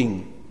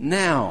doing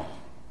now.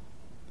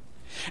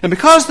 And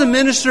because the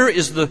minister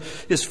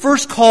is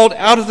first called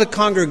out of the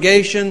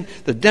congregation,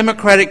 the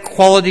democratic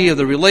quality of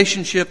the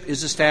relationship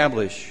is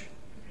established.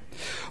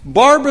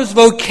 Barbara's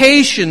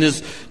vocation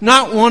is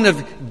not one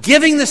of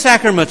giving the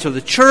sacraments of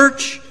the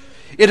church.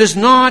 It is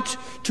not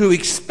to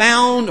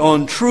expound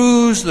on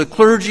truths the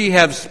clergy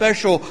have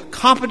special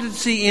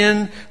competency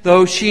in,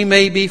 though she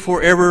may be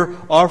forever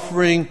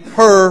offering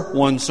her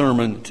one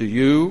sermon to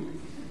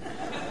you.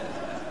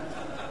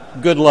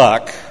 Good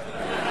luck.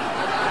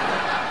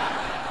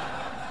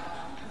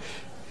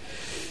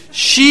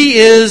 She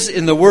is,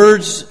 in the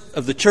words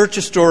of the church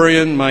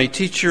historian, my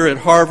teacher at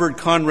Harvard,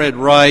 Conrad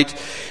Wright,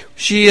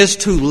 she is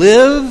to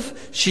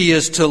live, she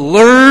is to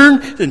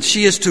learn, and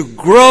she is to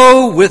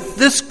grow with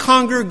this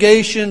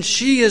congregation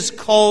she is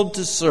called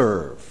to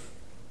serve.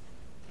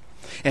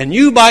 And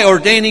you, by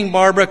ordaining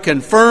Barbara,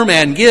 confirm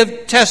and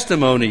give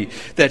testimony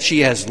that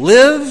she has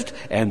lived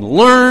and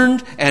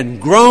learned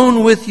and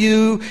grown with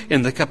you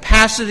in the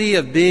capacity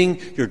of being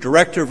your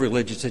director of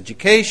religious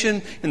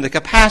education, in the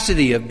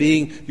capacity of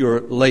being your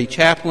lay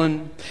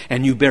chaplain.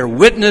 And you bear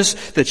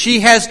witness that she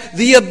has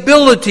the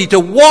ability to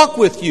walk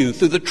with you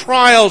through the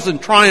trials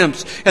and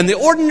triumphs and the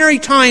ordinary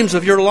times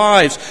of your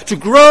lives, to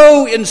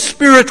grow in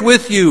spirit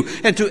with you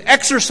and to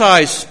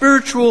exercise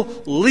spiritual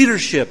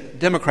leadership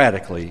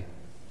democratically.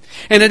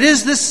 And it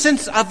is this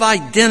sense of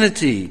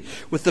identity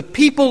with the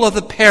people of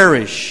the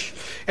parish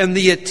and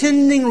the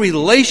attending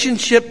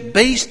relationship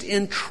based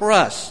in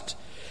trust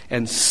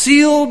and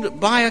sealed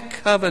by a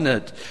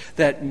covenant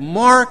that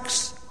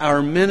marks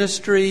our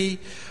ministry.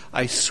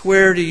 I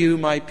swear to you,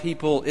 my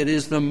people, it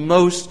is the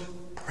most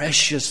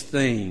precious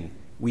thing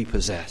we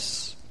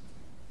possess.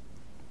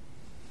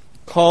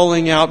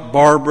 Calling out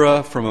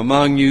Barbara from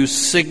among you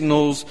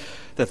signals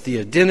that the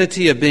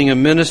identity of being a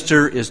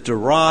minister is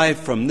derived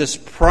from this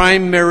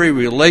primary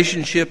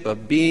relationship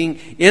of being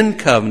in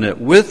covenant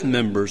with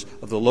members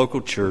of the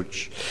local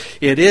church.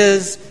 It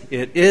is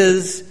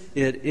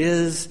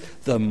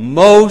the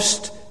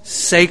most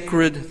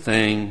sacred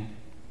thing.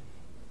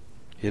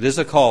 It is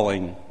a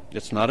calling.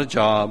 It's not a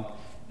job.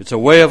 It's a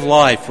way of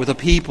life with a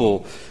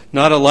people,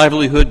 not a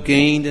livelihood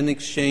gained in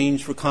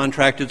exchange for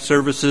contracted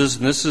services.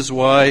 And this is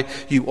why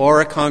you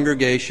are a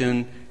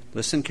congregation.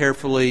 Listen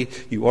carefully.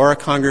 You are a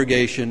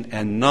congregation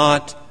and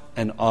not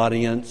an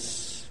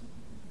audience.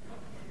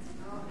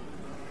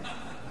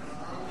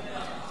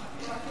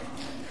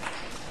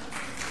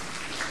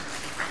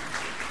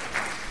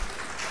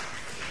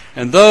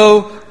 And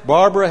though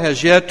Barbara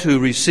has yet to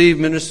receive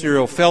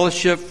ministerial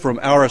fellowship from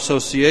our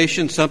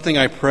association, something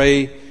I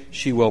pray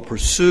she will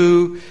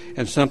pursue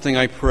and something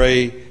I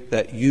pray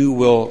that you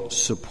will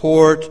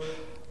support,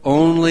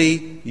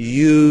 only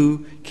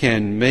you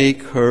can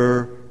make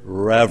her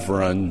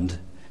reverend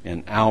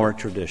in our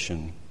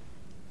tradition.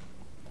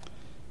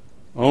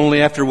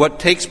 Only after what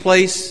takes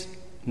place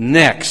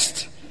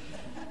next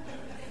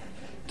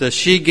does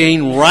she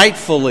gain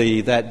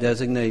rightfully that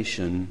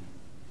designation.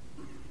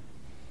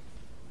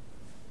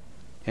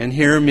 And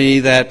hear me,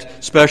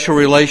 that special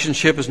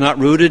relationship is not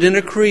rooted in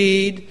a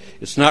creed.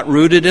 It's not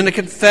rooted in a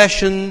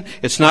confession.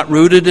 It's not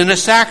rooted in a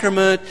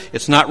sacrament.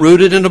 It's not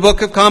rooted in a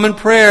book of common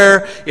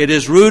prayer. It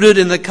is rooted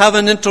in the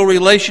covenantal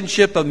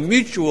relationship of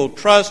mutual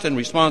trust and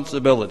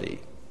responsibility.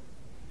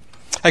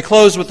 I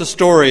close with a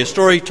story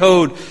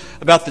told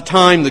about the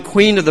time the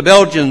Queen of the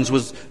Belgians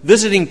was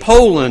visiting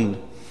Poland,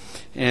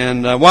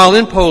 and while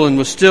in Poland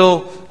was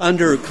still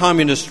under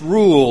communist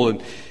rule,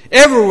 and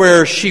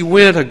everywhere she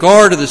went, a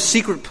guard of the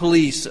secret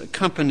police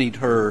accompanied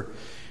her.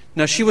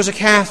 Now, she was a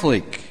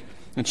Catholic,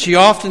 and she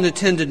often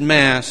attended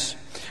Mass.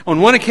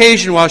 On one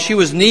occasion, while she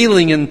was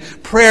kneeling in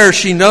prayer,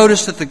 she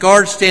noticed that the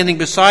guard standing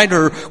beside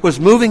her was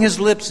moving his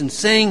lips and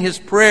saying his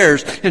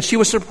prayers, and she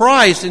was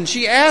surprised, and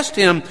she asked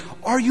him,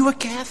 "Are you a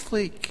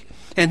Catholic?"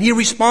 And he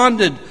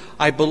responded,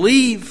 "I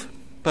believe,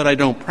 but I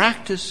don't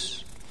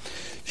practice."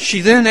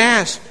 She then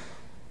asked,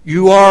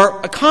 "You are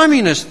a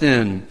communist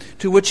then?"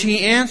 To which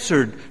he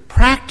answered,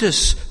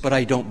 "Practice, but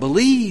I don't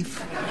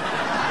believe."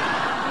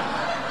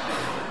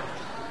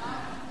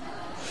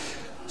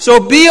 So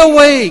be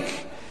awake.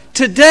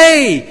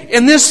 Today,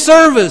 in this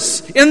service,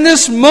 in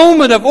this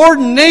moment of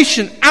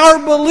ordination, our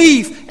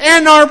belief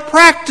and our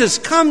practice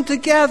come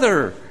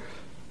together.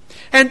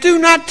 And do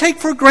not take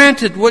for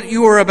granted what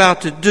you are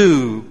about to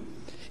do.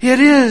 It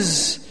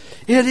is,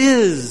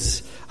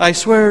 I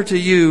swear to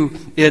you,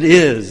 it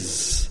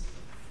is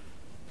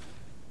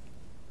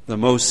the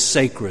most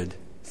sacred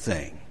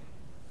thing.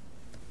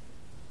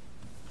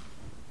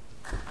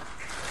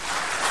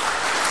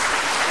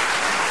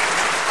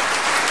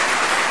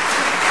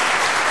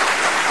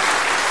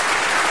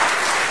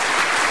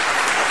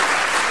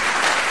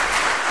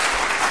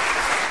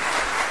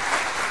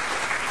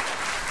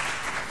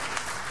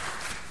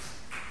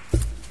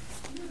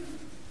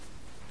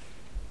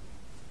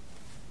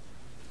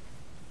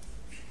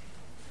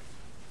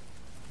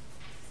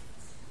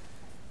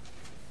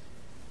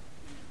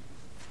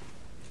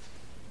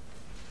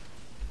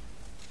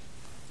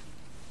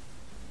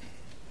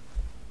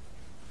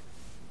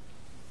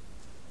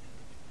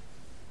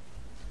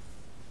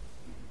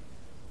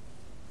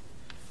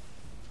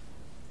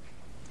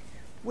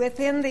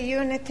 Within the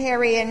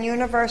Unitarian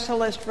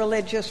Universalist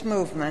religious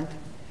movement,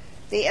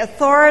 the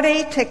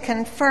authority to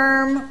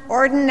confirm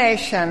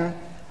ordination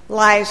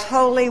lies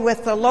wholly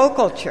with the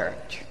local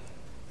church.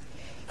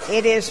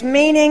 It is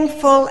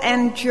meaningful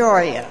and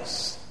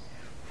joyous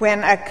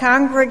when a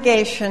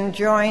congregation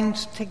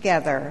joins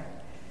together,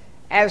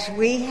 as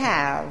we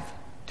have,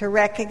 to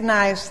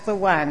recognize the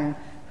one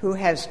who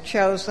has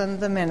chosen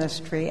the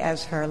ministry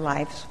as her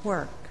life's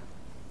work.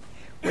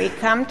 We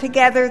come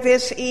together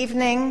this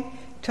evening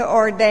to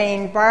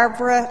ordain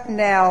Barbara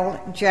Nell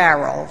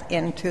Jarrell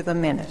into the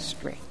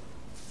ministry.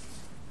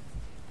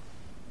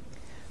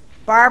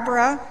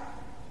 Barbara,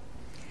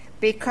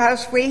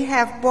 because we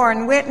have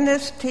borne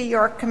witness to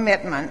your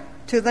commitment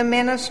to the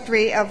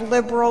ministry of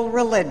liberal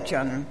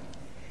religion,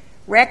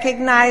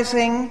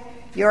 recognizing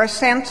your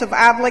sense of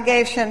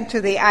obligation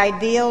to the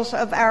ideals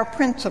of our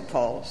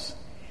principles,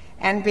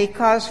 and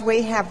because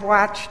we have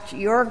watched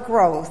your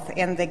growth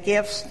in the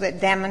gifts that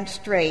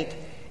demonstrate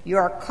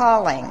your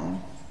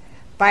calling,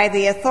 by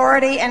the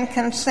authority and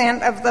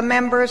consent of the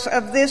members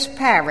of this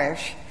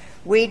parish,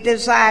 we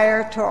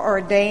desire to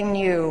ordain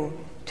you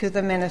to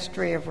the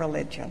ministry of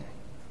religion.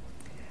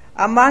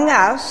 Among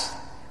us,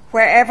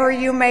 wherever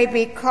you may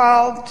be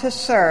called to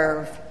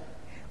serve,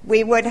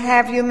 we would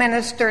have you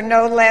minister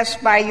no less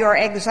by your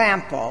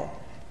example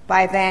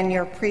than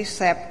your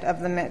precept of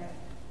the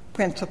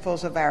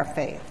principles of our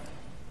faith.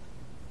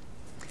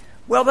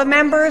 Will the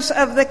members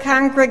of the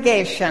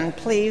congregation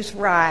please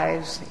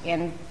rise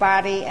in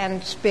body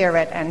and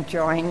spirit and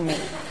join me?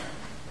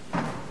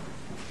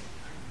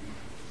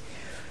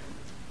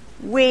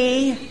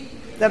 We,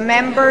 the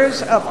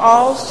members of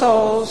All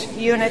Souls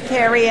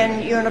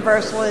Unitarian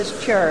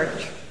Universalist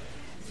Church,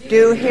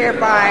 do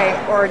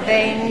hereby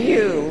ordain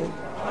you,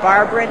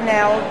 Barbara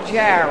Nell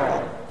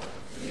Jarrell,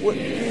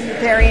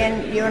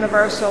 Unitarian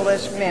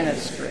Universalist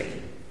Ministry.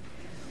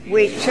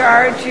 We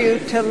charge you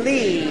to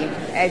lead,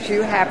 as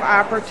you have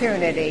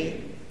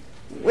opportunity,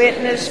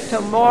 witness to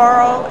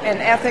moral and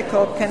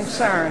ethical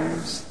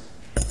concerns,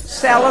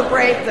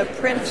 celebrate the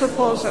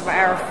principles of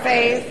our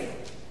faith,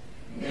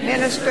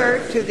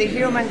 minister to the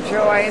human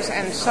joys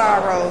and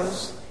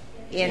sorrows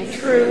in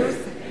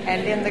truth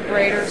and in the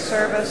greater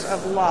service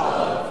of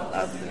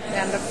love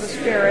and of the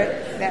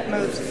Spirit that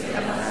moves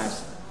among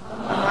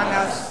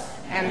us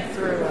and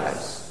through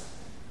us.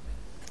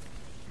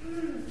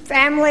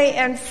 Family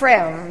and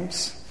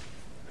friends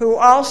who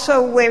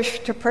also wish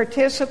to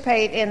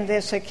participate in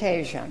this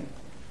occasion,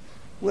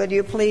 will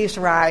you please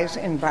rise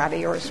in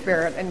body or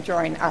spirit and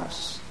join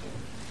us?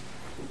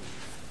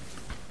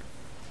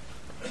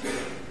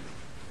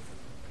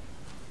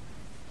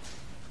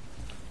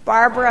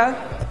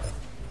 Barbara,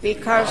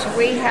 because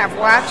we have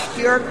watched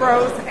your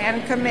growth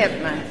and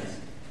commitment,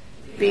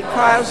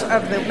 because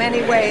of the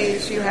many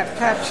ways you have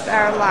touched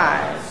our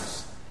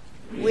lives,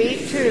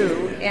 we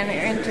too enter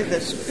into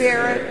the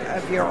spirit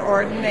of your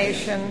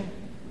ordination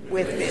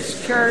with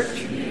this church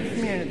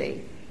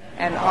community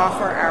and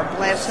offer our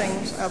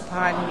blessings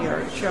upon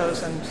your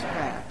chosen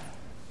path.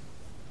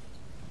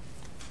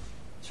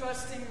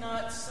 Trusting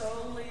not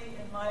solely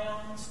in my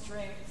own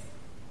strength,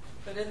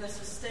 but in the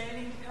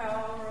sustaining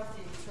power of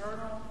the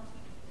eternal,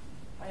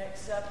 I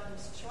accept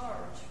this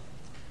charge.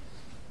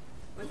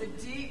 With a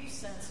deep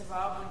sense of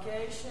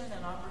obligation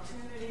and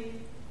opportunity,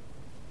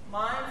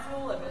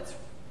 mindful of its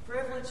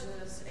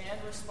privileges and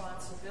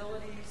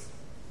responsibilities,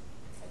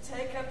 I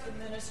take up the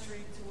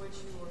ministry to which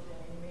you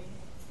ordain me.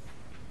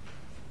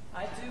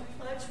 I do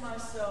pledge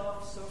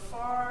myself, so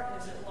far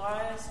as it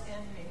lies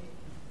in me,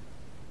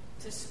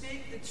 to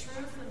speak the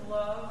truth in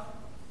love,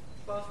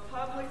 both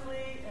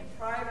publicly and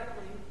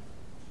privately,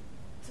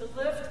 to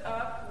lift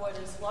up what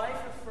is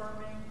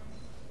life-affirming,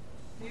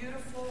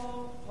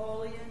 beautiful,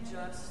 holy, and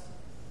just,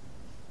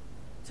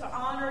 to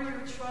honor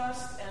your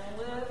trust and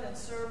live in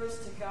service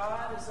to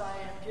God as I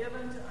am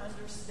given to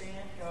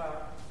understand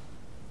God,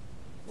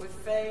 with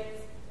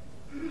faith,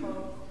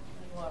 hope,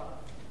 and love.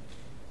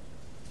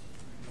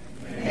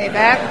 May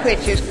that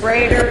which is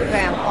greater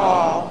than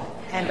all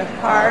and a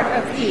part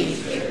of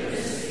each,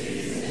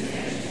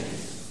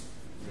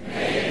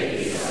 may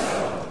it be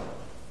so.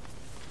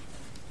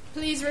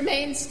 Please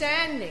remain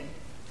standing.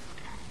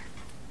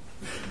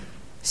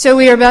 So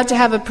we are about to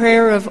have a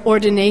prayer of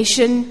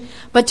ordination,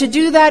 but to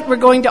do that, we're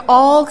going to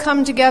all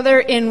come together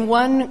in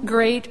one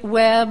great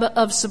web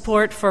of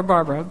support for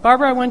Barbara.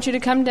 Barbara, I want you to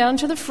come down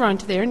to the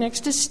front there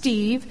next to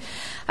Steve.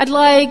 I'd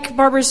like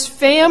Barbara's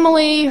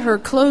family, her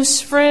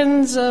close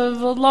friends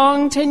of a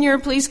long tenure,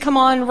 please come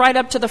on right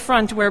up to the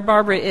front where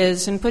Barbara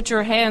is and put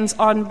your hands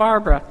on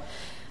Barbara.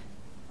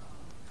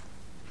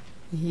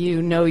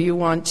 You know you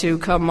want to.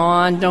 Come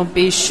on, don't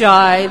be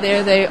shy.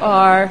 There they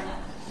are.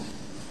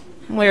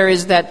 Where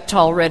is that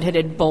tall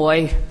red-headed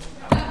boy?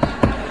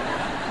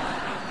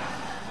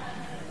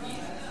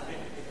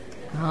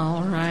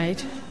 All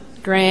right.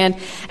 Grand.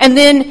 And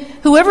then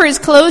whoever is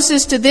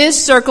closest to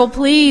this circle,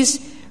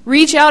 please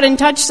reach out and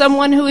touch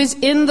someone who is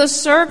in the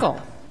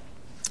circle.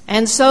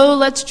 And so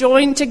let's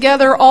join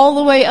together all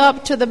the way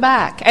up to the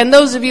back. And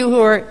those of you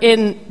who are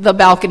in the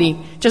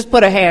balcony, just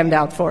put a hand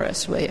out for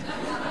us, will you?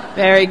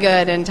 Very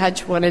good. And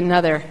touch one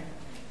another.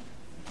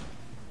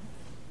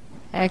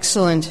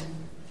 Excellent.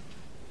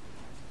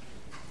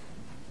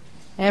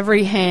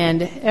 Every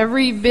hand,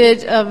 every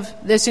bit of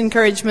this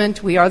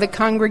encouragement, we are the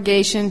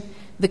congregation,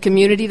 the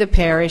community, the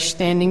parish,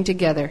 standing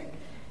together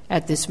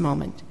at this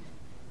moment.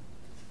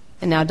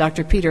 And now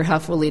Dr. Peter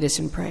Huff will lead us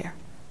in prayer.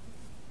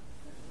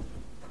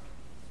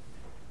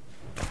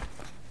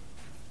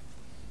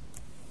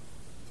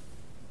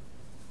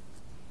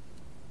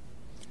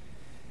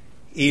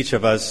 Each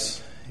of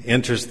us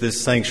enters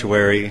this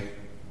sanctuary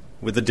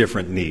with a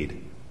different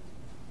need.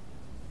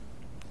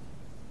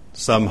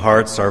 Some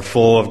hearts are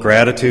full of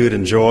gratitude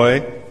and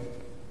joy.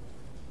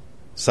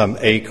 Some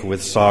ache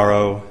with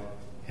sorrow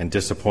and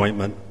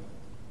disappointment.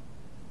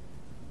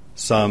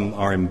 Some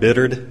are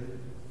embittered.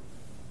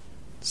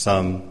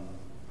 Some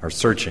are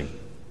searching.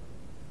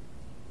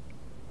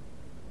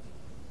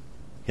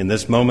 In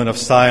this moment of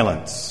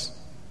silence,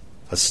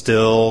 a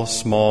still,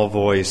 small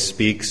voice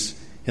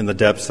speaks in the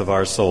depths of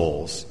our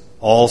souls,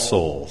 all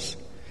souls.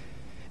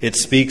 It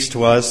speaks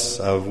to us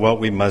of what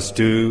we must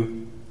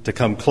do to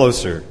come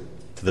closer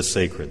to the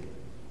sacred.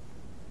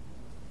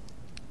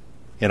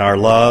 In our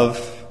love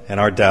and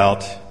our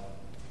doubt,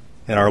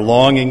 in our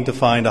longing to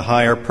find a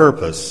higher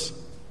purpose,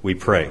 we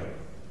pray.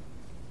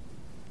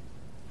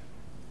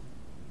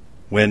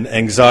 When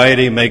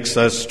anxiety makes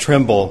us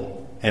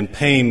tremble and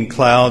pain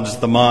clouds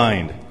the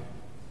mind,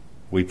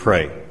 we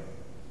pray.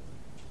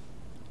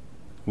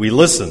 We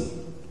listen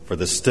for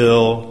the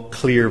still,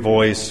 clear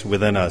voice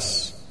within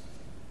us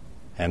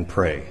and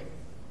pray.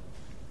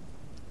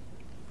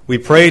 We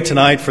pray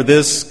tonight for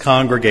this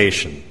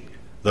congregation,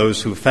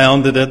 those who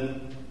founded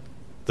it,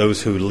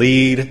 those who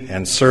lead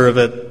and serve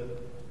it,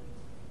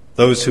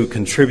 those who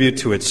contribute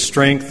to its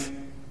strength,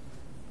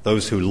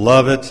 those who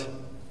love it,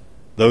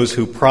 those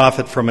who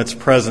profit from its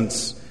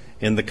presence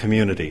in the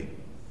community.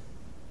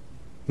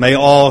 May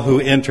all who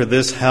enter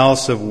this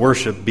house of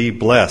worship be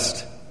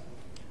blessed.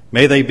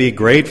 May they be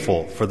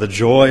grateful for the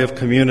joy of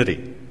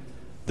community,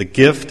 the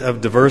gift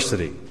of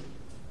diversity,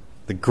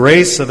 the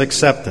grace of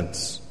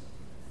acceptance,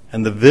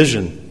 and the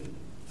vision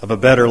of a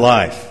better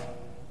life.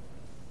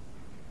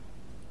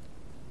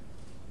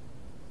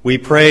 We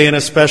pray in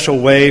a special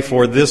way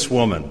for this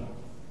woman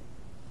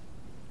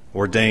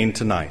ordained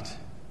tonight.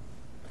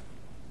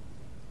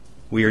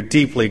 We are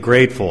deeply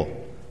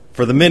grateful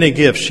for the many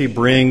gifts she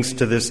brings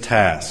to this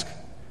task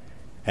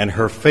and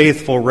her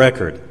faithful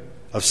record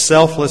of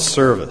selfless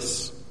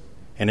service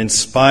and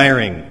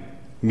inspiring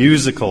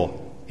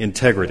musical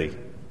integrity.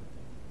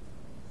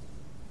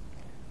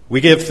 We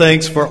give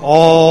thanks for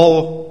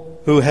all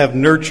who have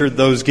nurtured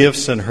those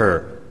gifts in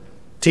her: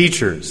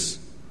 teachers,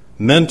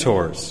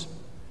 mentors,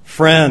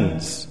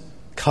 friends,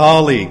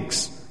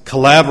 colleagues,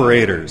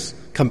 collaborators,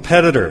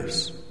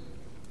 competitors,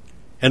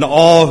 and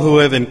all who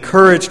have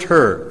encouraged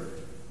her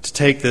to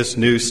take this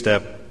new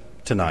step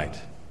tonight.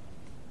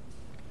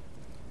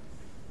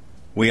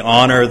 We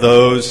honor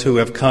those who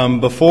have come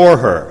before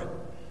her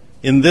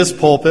in this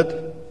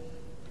pulpit,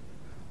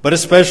 but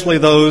especially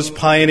those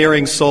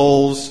pioneering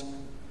souls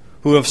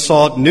who have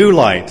sought new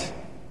light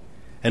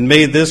and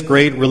made this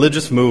great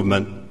religious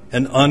movement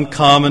an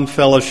uncommon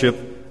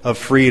fellowship of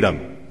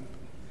freedom.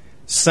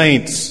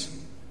 Saints,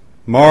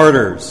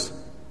 martyrs,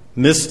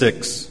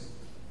 mystics,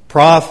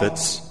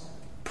 prophets,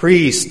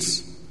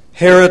 priests,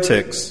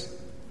 heretics,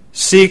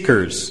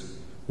 seekers,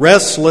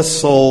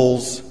 restless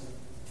souls,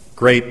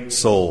 great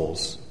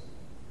souls.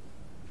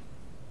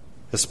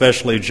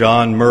 Especially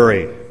John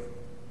Murray,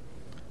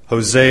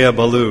 Hosea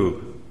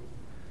Ballou,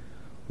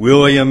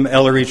 William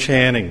Ellery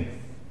Channing,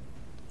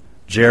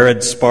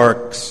 Jared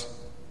Sparks,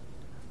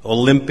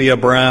 Olympia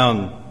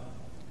Brown,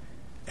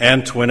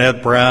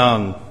 Antoinette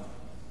Brown,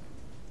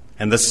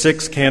 and the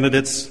 6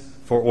 candidates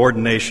for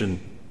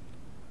ordination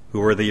who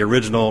were the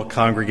original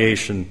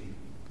congregation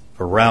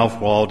for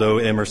Ralph Waldo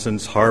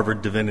Emerson's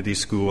Harvard Divinity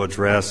School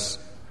address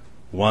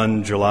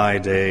one July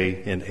day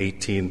in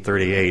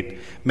 1838.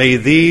 May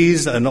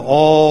these and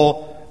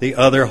all the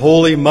other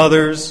holy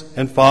mothers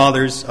and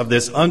fathers of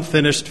this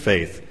unfinished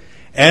faith,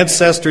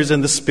 ancestors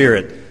in the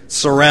Spirit,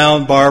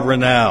 surround Barbara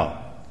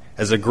now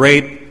as a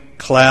great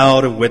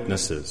cloud of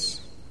witnesses.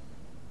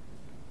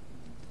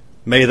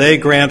 May they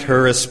grant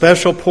her a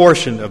special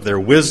portion of their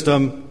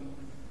wisdom,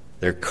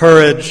 their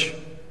courage,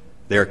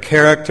 their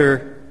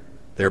character,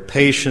 their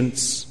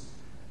patience,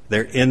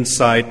 their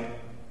insight,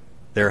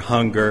 their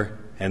hunger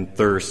and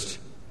thirst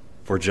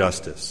for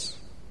justice.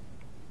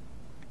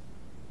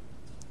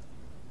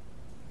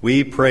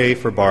 We pray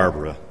for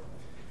Barbara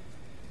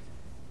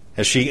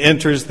as she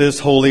enters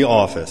this holy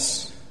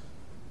office,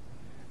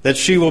 that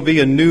she will be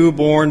a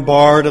newborn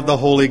bard of the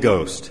Holy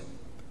Ghost,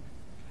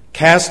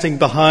 casting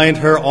behind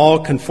her all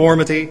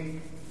conformity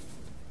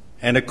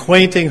and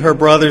acquainting her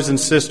brothers and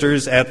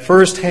sisters at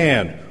first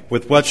hand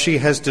with what she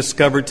has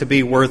discovered to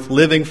be worth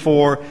living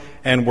for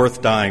and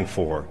worth dying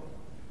for.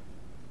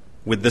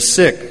 With the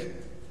sick,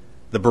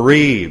 the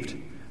bereaved,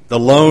 the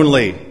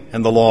lonely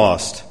and the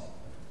lost,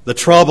 the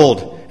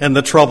troubled and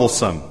the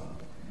troublesome.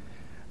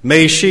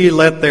 May she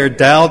let their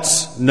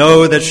doubts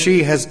know that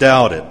she has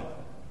doubted,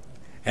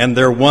 and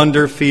their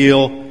wonder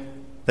feel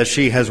that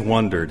she has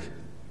wondered.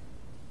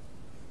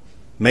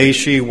 May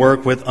she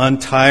work with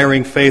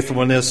untiring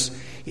faithfulness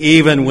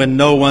even when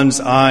no one's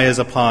eye is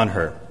upon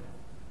her.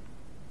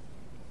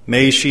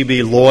 May she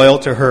be loyal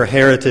to her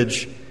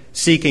heritage,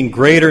 seeking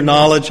greater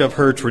knowledge of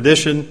her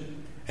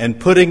tradition and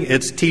putting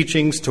its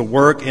teachings to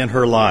work in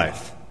her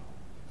life.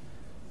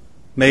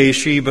 May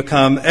she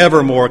become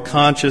ever more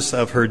conscious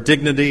of her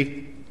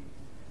dignity,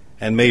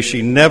 and may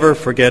she never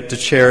forget to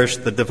cherish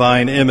the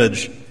divine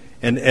image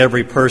in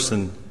every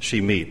person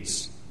she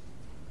meets.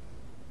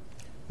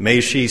 May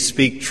she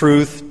speak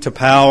truth to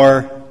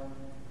power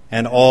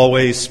and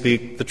always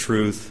speak the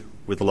truth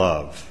with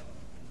love.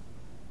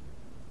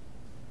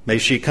 May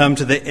she come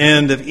to the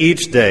end of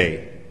each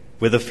day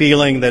with a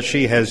feeling that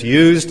she has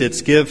used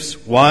its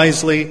gifts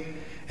wisely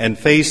and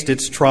faced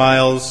its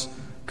trials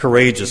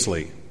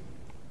courageously.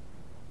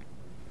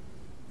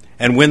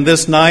 And when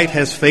this night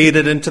has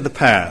faded into the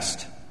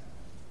past,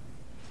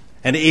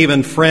 and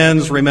even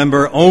friends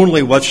remember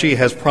only what she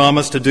has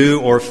promised to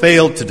do or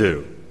failed to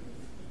do,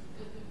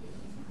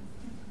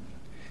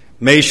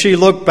 may she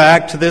look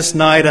back to this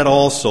night at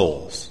All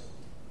Souls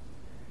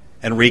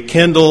and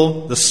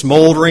rekindle the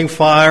smoldering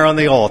fire on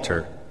the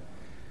altar,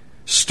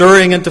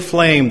 stirring into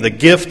flame the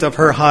gift of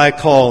her high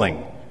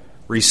calling,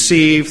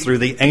 received through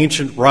the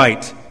ancient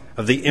rite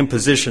of the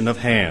imposition of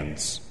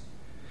hands.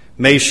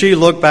 May she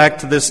look back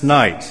to this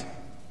night,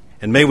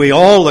 and may we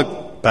all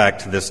look back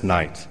to this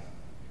night,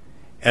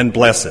 and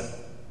bless it.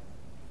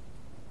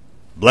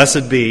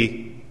 Blessed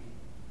be.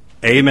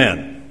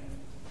 Amen.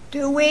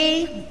 Do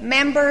we,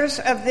 members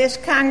of this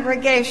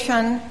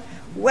congregation,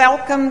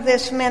 welcome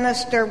this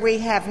minister we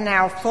have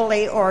now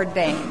fully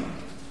ordained?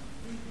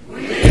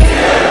 We do.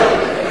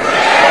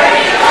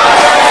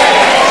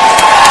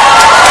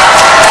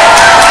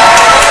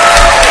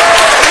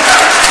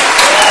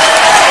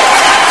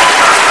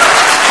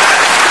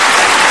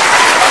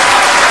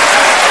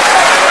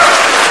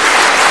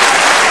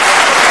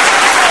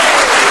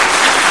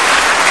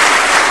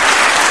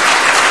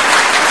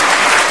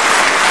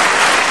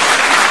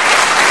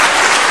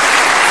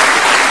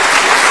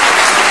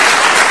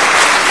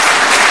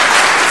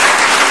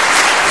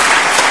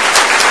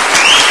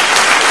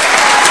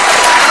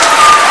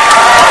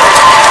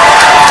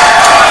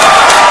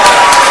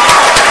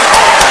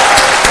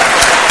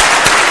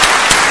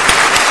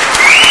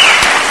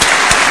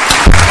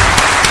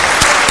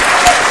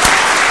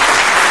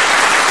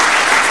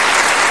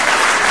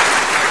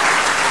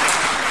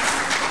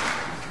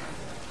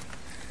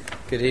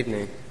 Good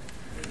evening.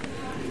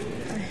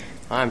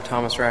 I'm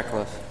Thomas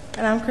Ratcliffe.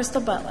 And I'm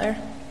Crystal Butler.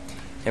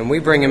 And we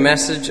bring a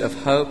message of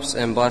hopes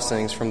and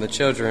blessings from the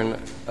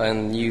children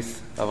and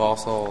youth of All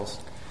Souls.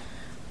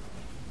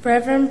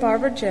 Reverend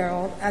Barbara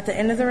Jarrell, at the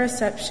end of the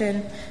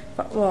reception,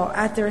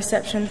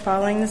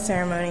 following the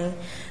ceremony,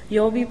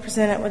 you'll be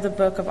presented with a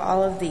book of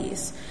all of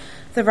these.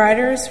 The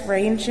writers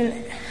range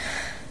in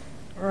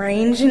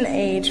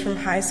age from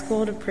high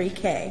school to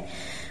pre-K.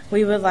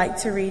 We would like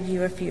to read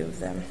you a few of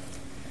them.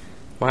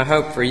 My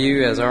hope for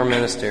you as our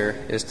minister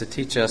is to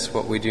teach us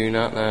what we do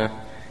not know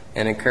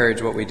and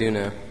encourage what we do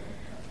know.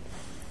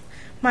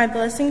 My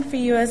blessing for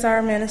you as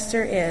our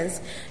minister is,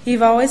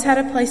 you've always had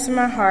a place in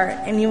my heart,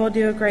 and you will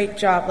do a great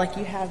job like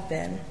you have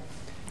been.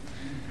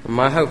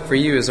 My hope for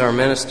you as our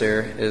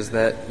minister is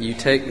that you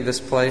take this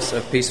place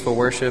of peaceful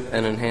worship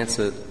and enhance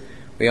it.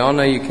 We all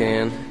know you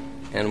can,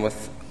 and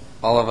with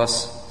all of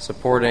us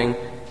supporting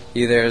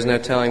you, there is no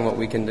telling what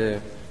we can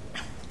do.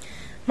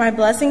 My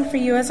blessing for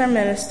you as our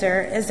minister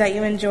is that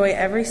you enjoy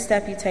every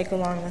step you take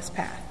along this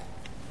path.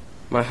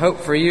 My hope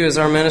for you as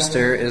our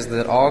minister is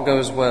that all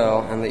goes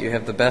well and that you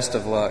have the best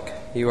of luck.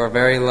 You are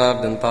very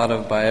loved and thought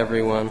of by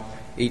everyone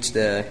each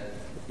day.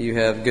 You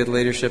have good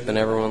leadership and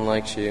everyone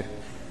likes you.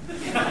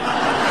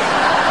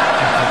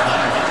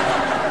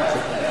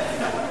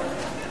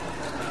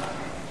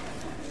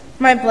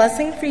 My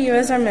blessing for you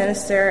as our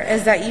minister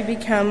is that you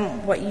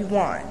become what you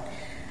want.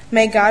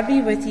 May God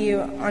be with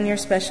you on your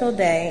special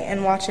day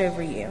and watch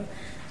over you.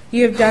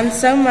 You have done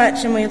so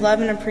much, and we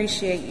love and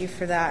appreciate you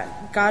for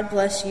that. God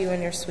bless you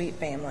and your sweet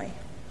family.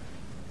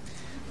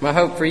 My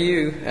hope for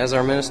you as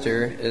our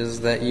minister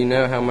is that you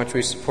know how much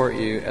we support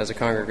you as a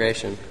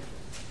congregation.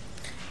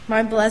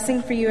 My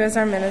blessing for you as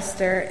our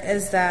minister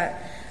is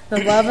that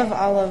the love of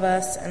all of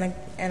us and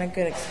a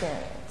good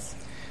experience.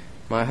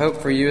 My hope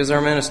for you as our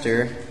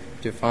minister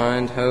to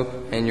find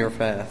hope in your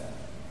path.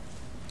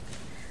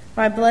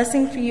 My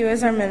blessing for you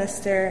as our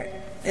minister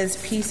is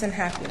peace and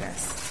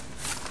happiness.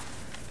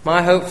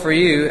 My hope for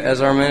you as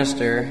our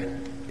minister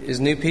is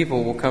new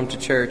people will come to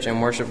church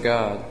and worship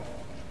God.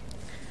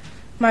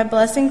 My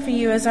blessing for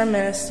you as our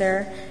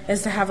minister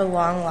is to have a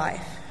long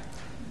life.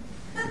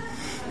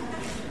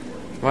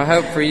 My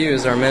hope for you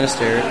as our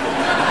minister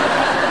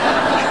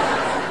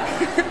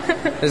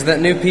is that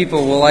new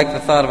people will like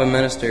the thought of a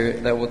minister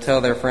that will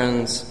tell their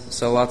friends,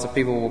 so lots of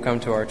people will come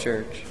to our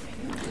church.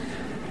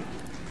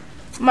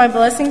 My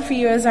blessing for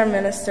you as our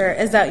minister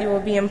is that you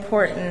will be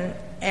important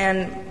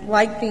and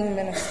like being a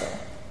minister.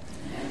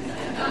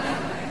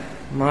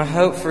 My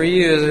hope for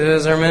you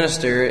as our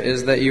minister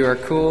is that you are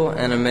cool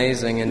and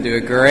amazing and do a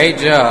great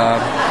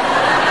job.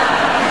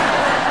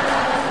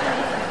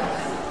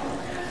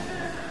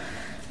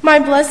 My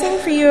blessing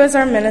for you as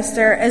our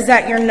minister is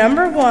that you're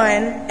number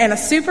one and a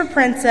super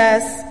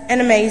princess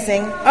and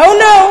amazing. Oh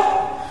no!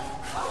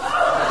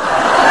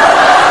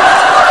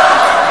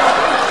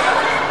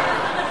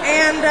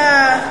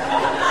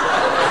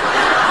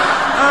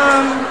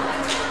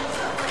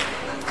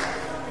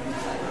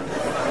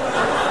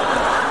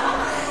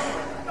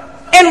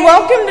 And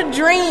welcome to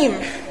Dream.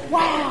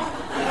 Wow.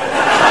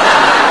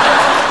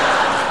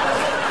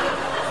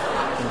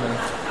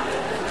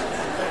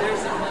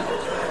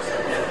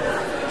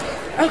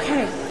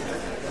 Okay.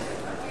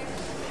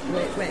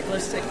 Wait.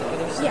 Let's take the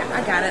other side. Yeah,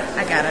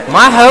 I got it.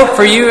 My hope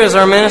for you as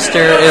our minister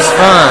is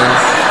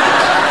fun.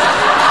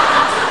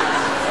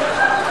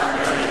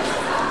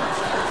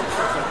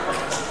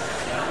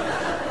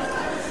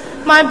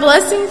 My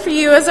blessing for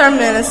you as our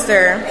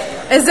minister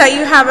is that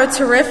you have a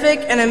terrific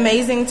and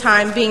amazing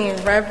time being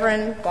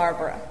Reverend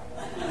Barbara.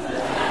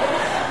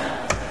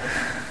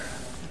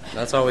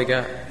 That's all we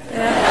got.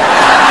 Yeah.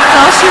 That's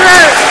all she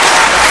wrote.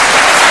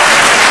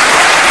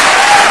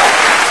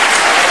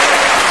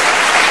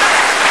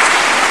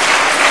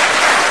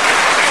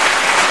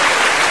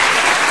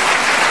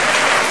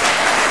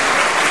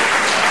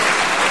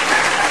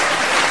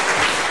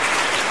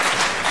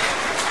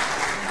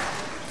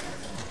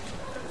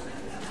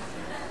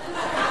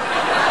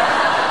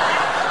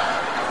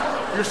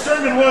 Your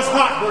sermon was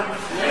hot, Burton.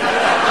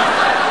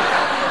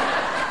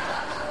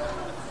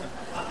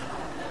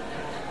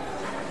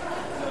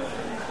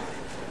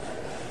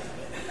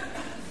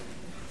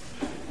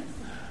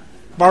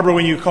 Barbara,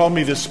 when you called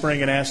me this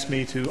spring and asked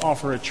me to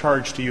offer a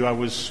charge to you, I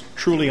was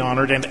truly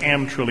honored and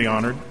am truly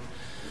honored.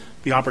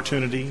 The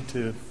opportunity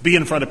to be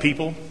in front of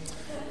people.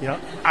 Yeah,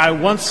 I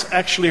once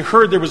actually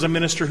heard there was a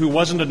minister who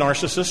wasn't a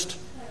narcissist.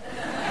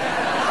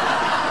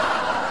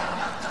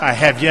 I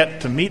have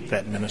yet to meet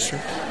that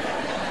minister.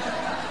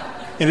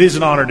 It is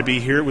an honor to be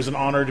here. It was an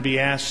honor to be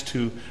asked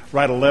to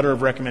write a letter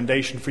of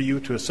recommendation for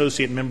you to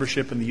associate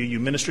membership in the UU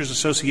Ministers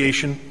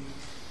Association.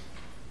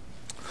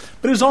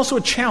 But it was also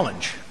a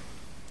challenge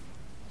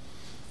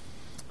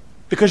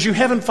because you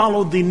haven't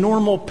followed the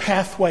normal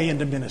pathway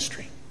into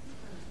ministry.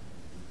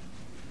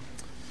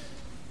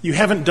 You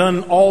haven't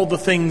done all the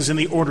things in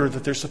the order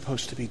that they're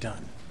supposed to be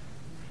done.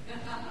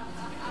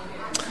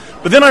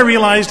 But then I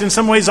realized in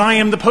some ways I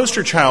am the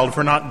poster child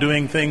for not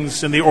doing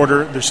things in the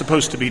order they're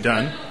supposed to be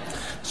done.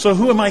 So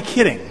who am I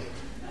kidding?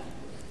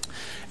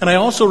 And I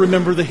also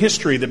remember the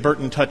history that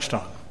Burton touched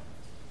on.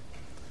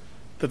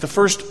 That the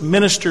first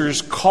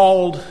ministers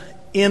called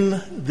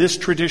in this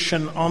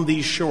tradition on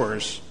these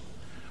shores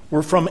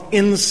were from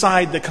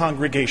inside the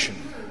congregation.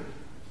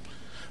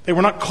 They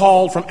were not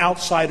called from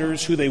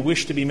outsiders who they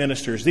wished to be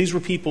ministers. These were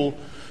people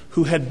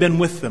who had been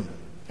with them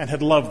and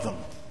had loved them.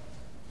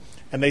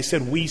 And they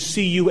said, "We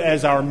see you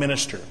as our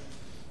minister.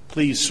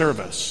 Please serve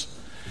us."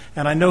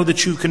 And I know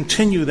that you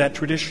continue that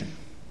tradition.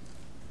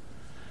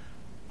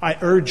 I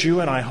urge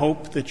you and I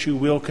hope that you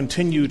will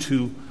continue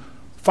to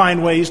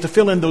find ways to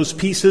fill in those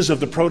pieces of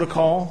the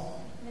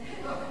protocol.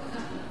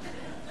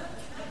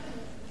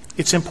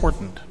 It's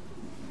important.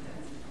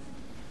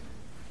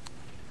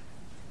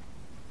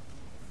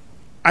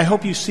 I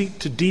hope you seek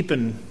to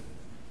deepen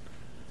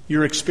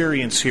your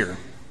experience here.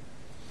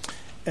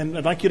 And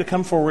I'd like you to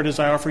come forward as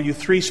I offer you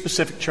 3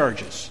 specific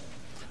charges.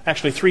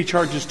 Actually, 3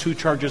 charges, 2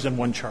 charges, and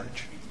 1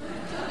 charge.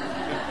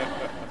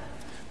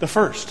 The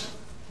first.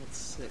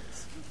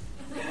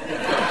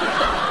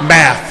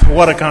 Math,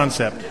 what a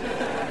concept.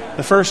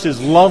 The first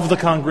is love the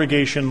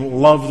congregation,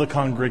 love the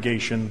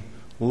congregation,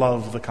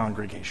 love the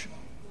congregation.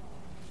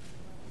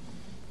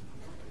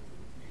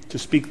 To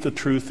speak the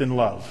truth in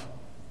love.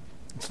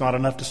 It's not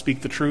enough to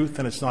speak the truth,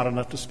 and it's not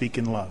enough to speak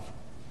in love.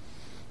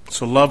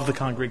 So love the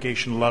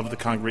congregation, love the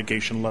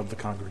congregation, love the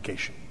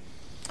congregation.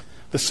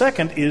 The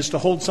second is to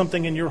hold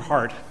something in your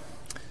heart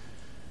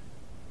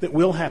that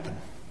will happen.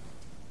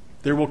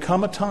 There will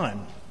come a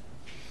time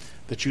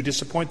that you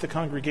disappoint the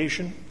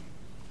congregation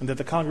and that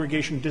the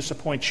congregation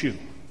disappoints you.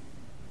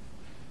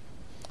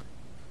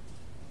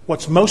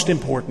 What's most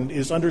important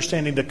is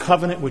understanding the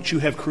covenant which you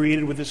have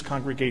created with this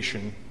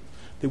congregation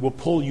that will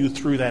pull you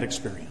through that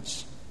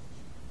experience.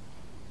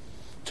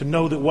 To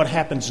know that what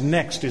happens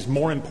next is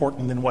more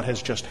important than what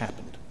has just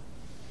happened.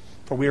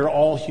 For we are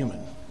all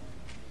human.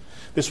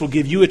 This will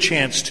give you a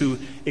chance to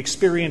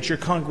experience your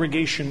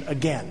congregation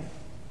again,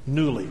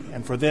 newly,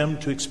 and for them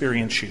to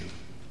experience you.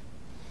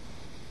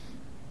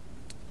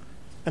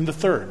 And the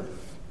third,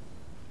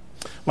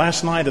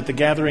 last night at the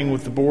gathering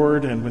with the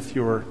board and with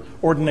your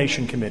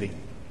ordination committee,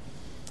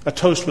 a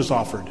toast was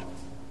offered,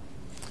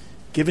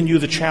 giving you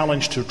the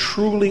challenge to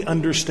truly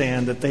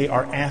understand that they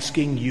are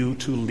asking you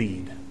to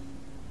lead.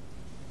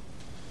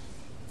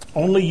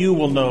 Only you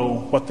will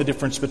know what the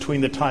difference between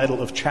the title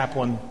of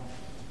chaplain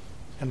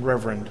and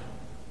reverend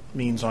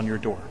means on your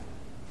door.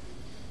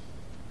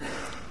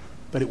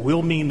 But it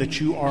will mean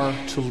that you are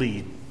to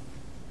lead.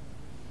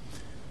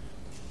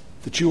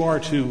 That you are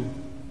to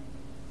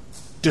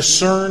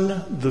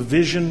discern the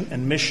vision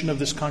and mission of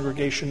this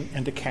congregation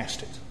and to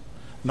cast it.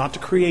 Not to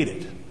create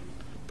it,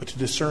 but to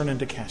discern and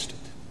to cast it.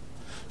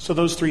 So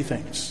those 3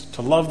 things,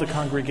 to love the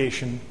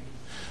congregation,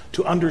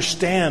 to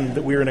understand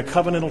that we are in a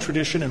covenantal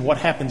tradition and what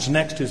happens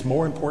next is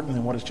more important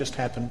than what has just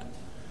happened,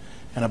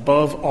 and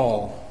above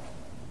all,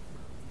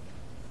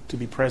 to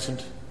be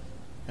present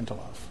and to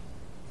love.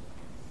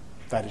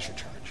 That is your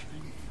charge.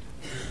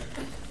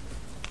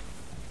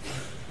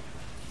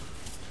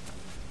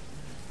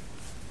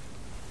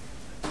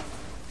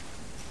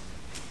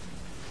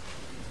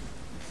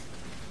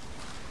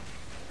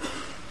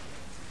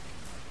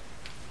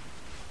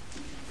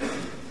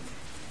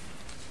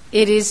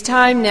 It is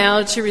time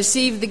now to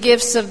receive the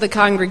gifts of the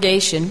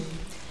congregation.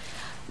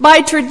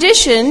 By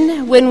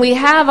tradition, when we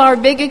have our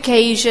big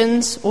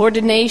occasions,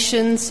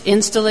 ordinations,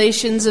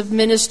 installations of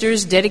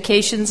ministers,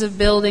 dedications of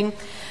building,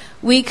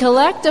 we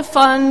collect a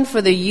fund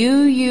for the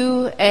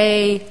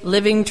UUA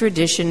Living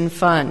Tradition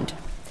Fund.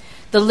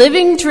 The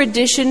Living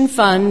Tradition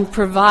Fund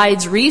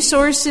provides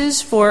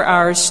resources for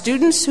our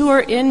students who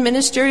are in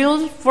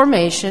ministerial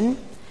formation,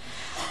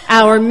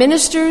 our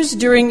ministers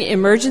during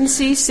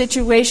emergency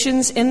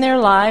situations in their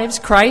lives,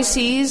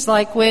 crises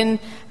like when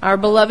our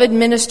beloved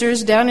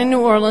ministers down in New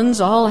Orleans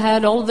all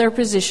had all their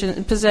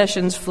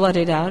possessions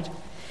flooded out,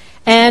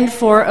 and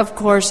for, of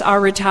course,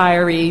 our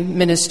retiree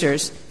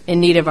ministers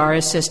in need of our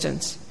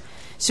assistance.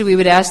 So we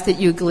would ask that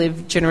you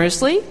give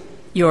generously.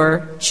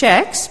 Your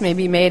checks may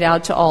be made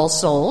out to All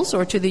Souls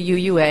or to the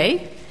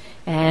UUA,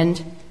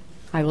 and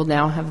I will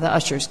now have the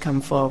ushers come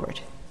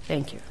forward.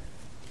 Thank you.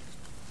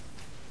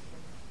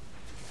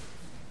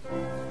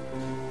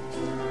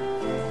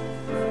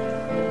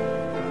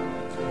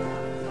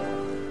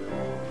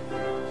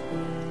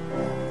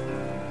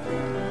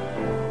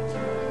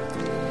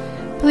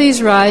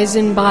 Please rise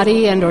in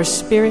body and or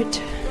spirit.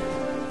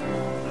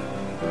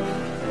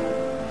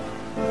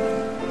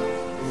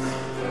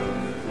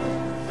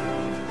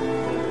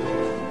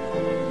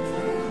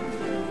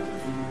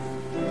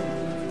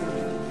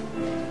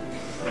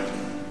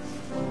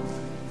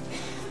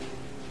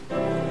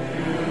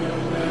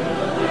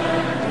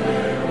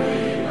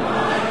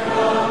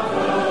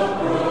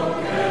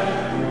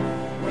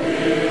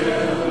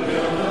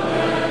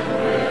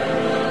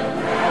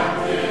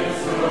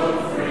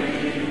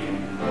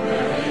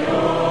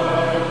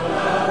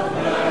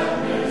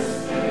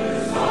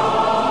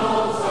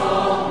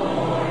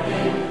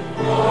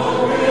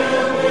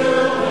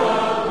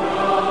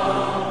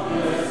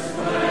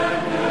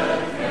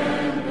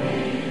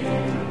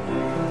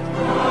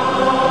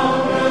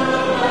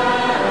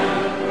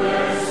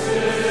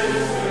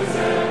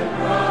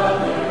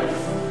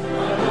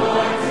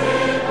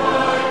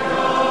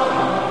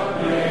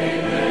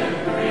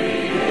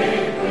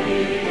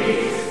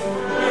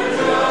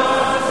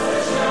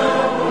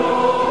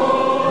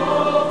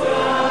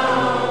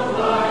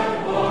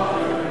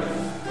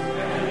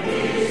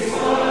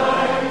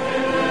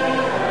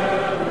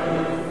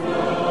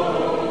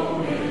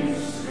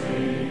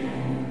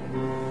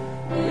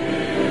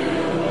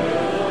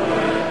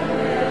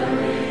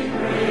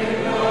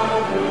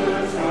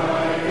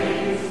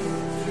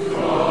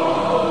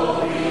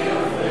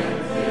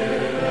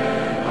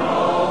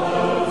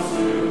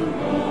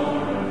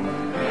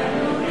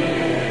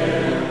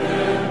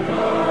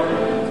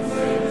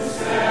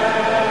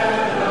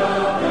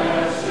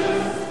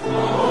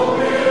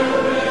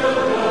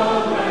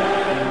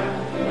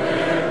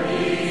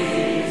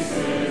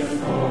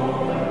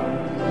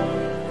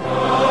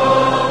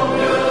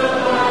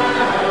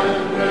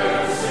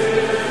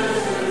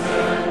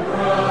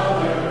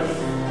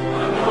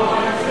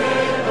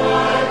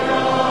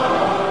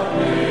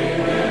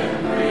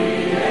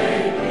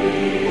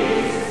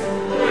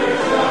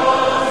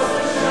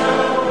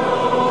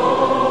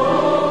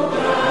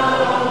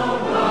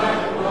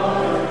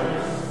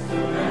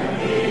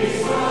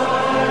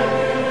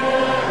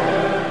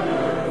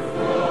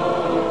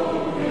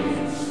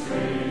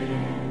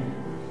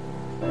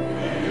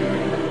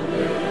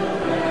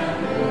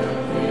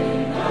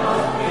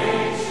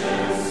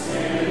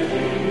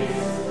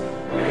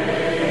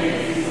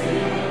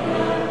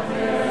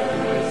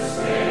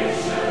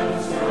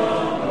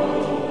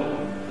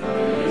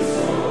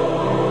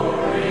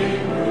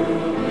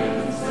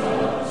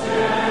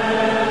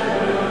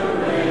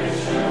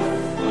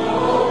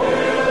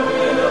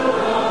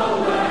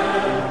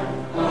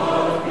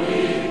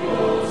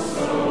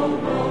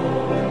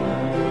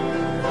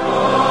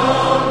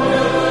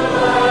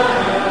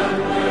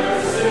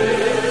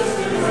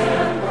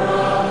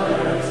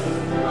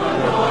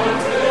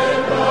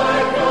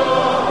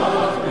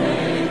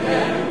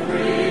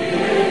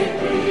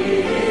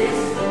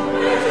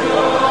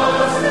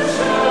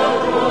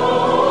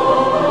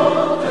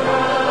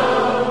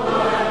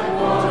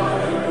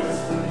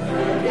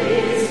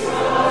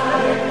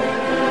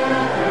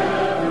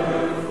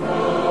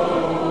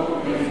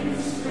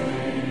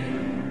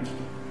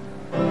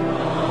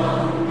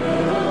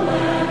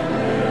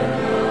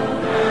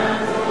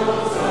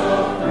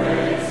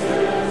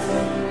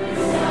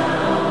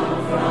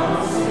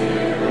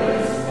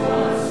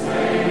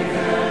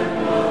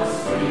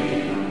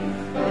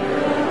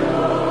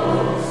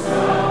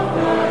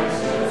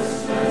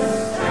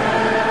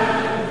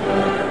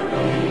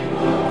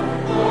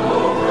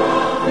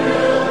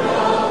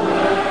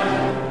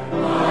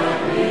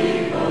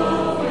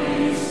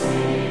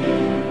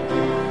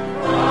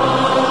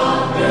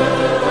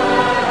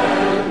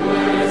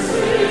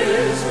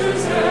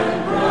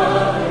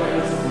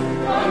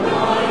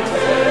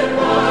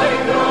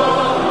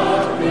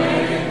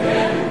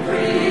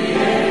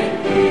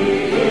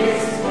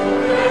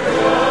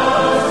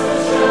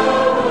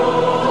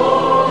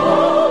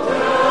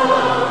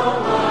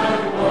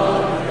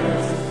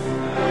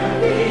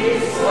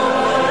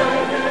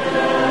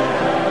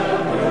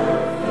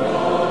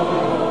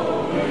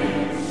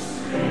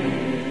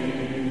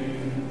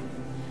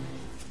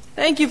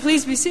 Thank you.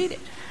 Please be seated.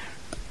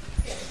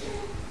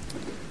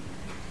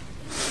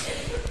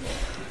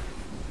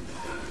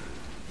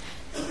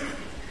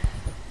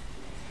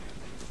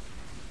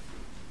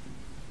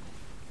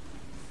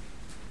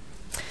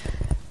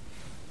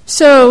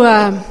 So,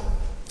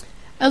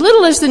 a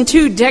little less than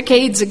 2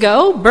 decades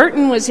ago,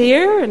 Burton was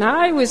here and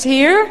I was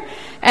here,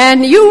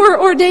 and you were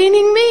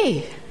ordaining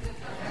me.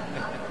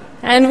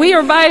 And we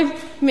are by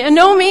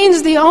no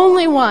means the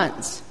only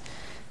ones.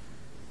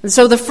 And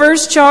so the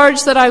first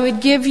charge that I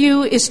would give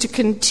you is to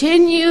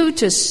continue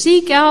to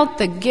seek out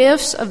the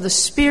gifts of the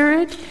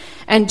Spirit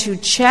and to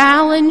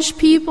challenge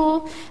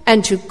people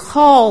and to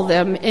call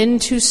them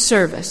into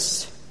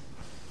service.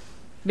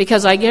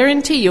 Because I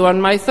guarantee you, on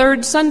my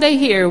 3rd Sunday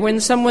here, when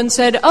someone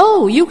said,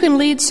 "Oh, you can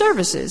lead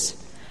services,"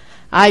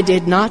 I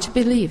did not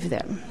believe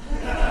them.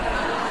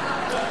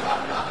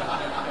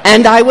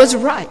 And I was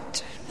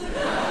right.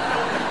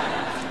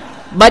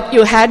 But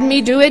you had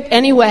me do it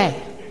anyway.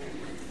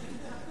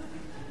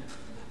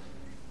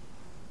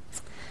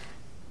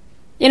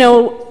 You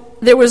know,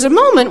 there was a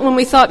moment when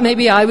we thought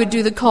maybe I would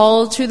do the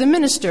call to the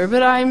minister,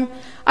 but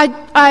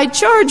I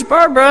charge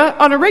Barbara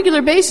on a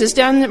regular basis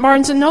down at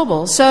Barnes &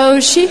 Noble, so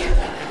she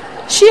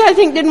I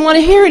think didn't want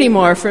to hear any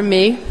more from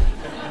me.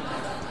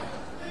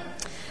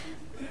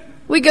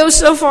 We go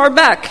so far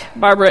back,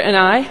 Barbara and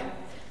I.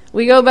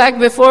 We go back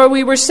before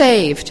we were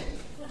saved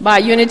by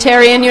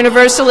Unitarian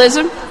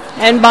Universalism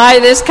and by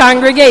this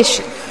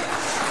congregation.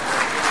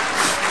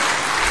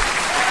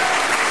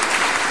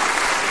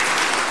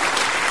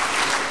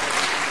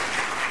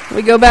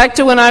 We go back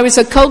to when I was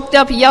a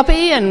coked-up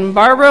yuppie and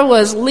Barbara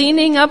was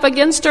leaning up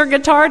against her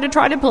guitar to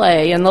try to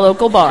play in the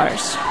local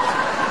bars.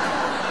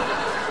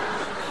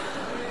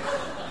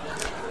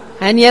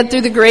 And yet,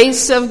 through the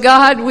grace of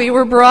God, we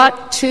were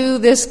brought to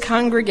this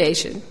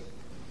congregation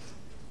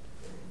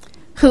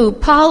who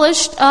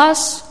polished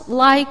us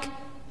like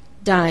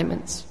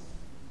diamonds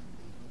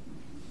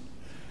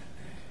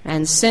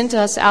and sent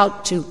us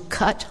out to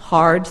cut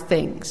hard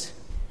things.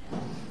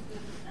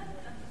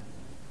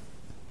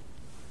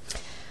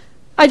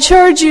 I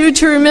charge you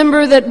to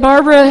remember that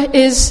Barbara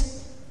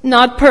is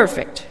not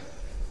perfect.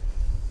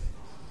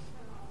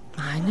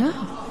 I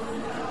know.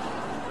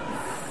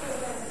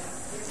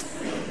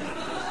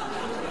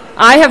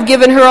 I have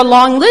given her a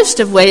long list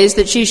of ways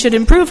that she should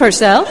improve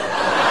herself.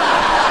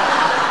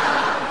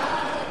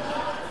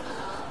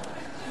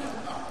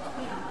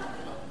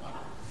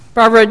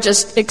 Barbara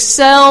just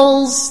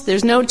excels.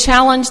 There's no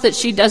challenge that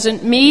she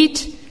doesn't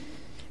meet.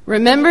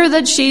 Remember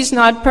that she's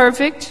not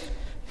perfect,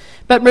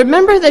 but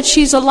remember that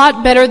she's a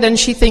lot better than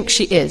she thinks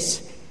she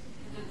is.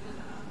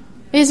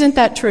 Isn't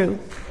that true?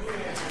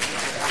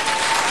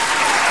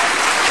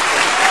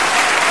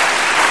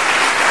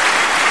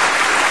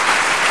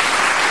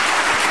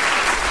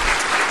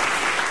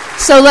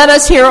 So let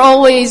us here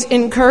always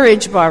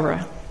encourage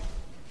Barbara.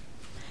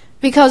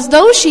 Because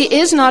though she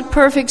is not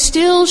perfect,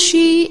 still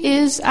she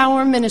is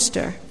our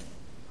minister.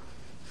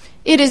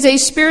 It is a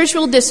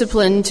spiritual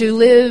discipline to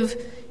live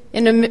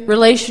in a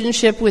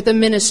relationship with a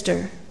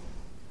minister.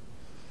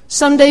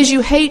 Some days you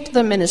hate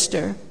the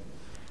minister,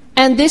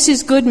 and this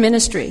is good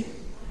ministry.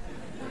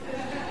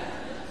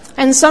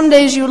 And some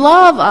days you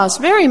love us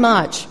very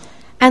much,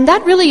 and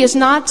that really is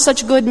not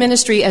such good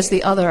ministry as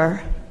the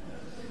other.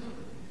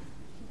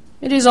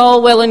 It is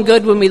all well and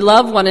good when we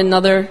love one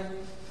another,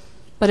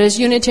 but as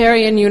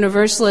Unitarian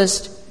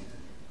Universalists,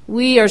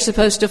 we are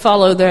supposed to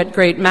follow that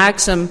great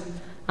maxim,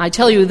 I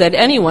tell you that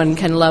anyone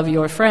can love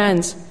your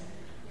friends.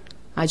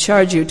 I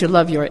charge you to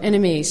love your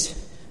enemies.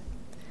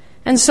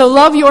 And so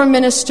love your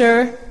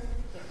minister,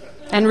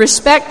 and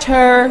respect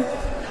her,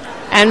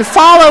 and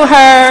follow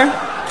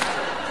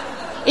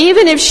her,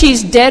 even if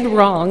she's dead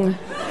wrong.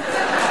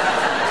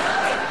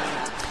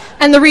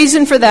 And the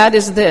reason for that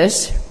is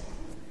this.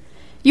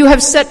 You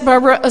have set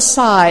Barbara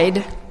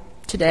aside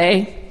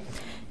today.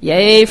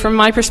 Yea, from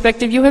my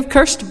perspective, you have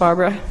cursed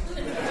Barbara.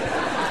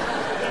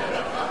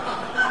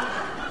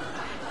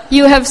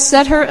 You have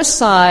set her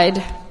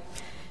aside.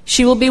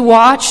 She will be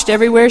watched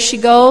everywhere she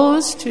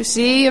goes to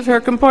see if her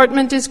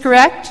comportment is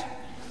correct.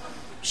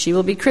 She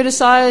will be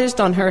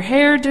criticized on her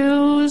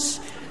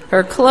hairdos,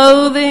 her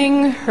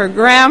clothing, her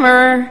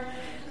grammar,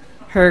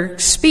 her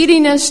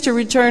speediness to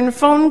return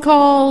phone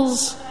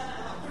calls,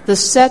 the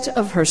set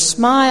of her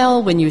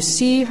smile when you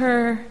see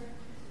her.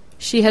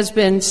 She has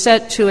been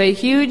set to a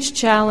huge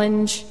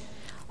challenge.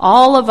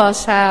 All of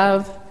us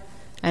have,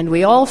 and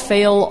we all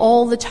fail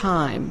all the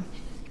time.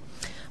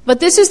 But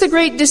this is the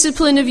great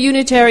discipline of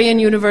Unitarian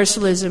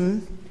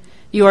Universalism.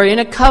 You are in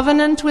a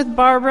covenant with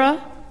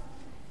Barbara.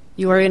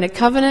 You are in a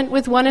covenant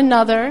with one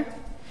another.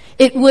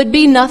 It would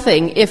be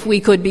nothing if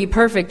we could be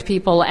perfect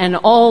people and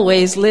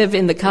always live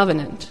in the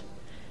covenant.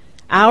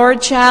 Our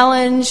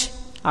challenge,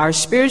 our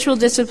spiritual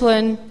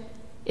discipline,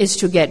 is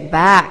to get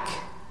back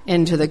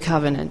into the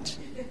covenant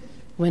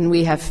when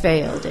we have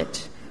failed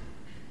it.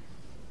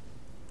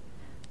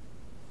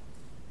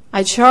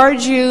 I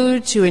charge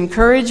you to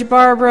encourage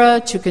Barbara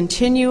to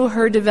continue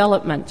her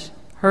development,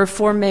 her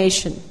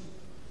formation.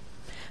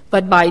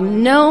 But by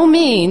no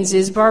means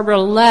is Barbara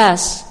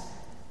less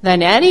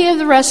than any of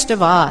the rest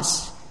of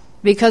us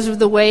because of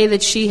the way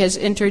that she has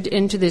entered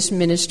into this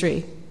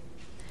ministry.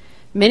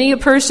 Many a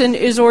person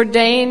is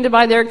ordained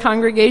by their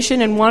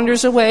congregation and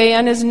wanders away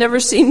and is never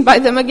seen by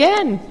them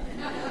again.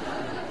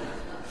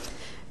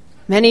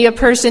 Many a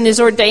person is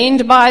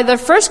ordained by the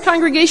first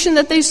congregation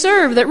that they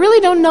serve that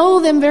really don't know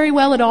them very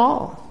well at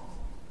all.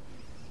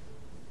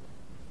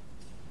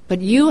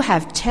 But you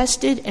have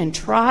tested and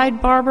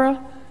tried,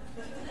 Barbara,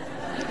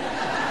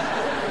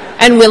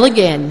 and will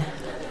again.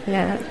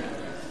 Yeah.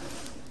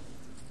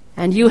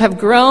 And you have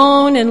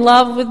grown in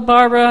love with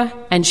Barbara,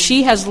 and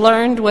she has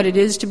learned what it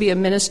is to be a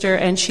minister,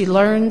 and she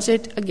learns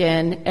it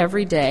again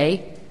every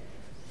day.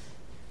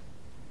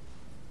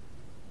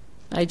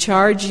 I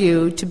charge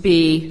you to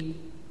be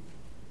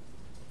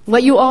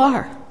what you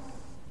are.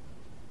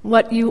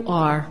 What you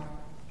are.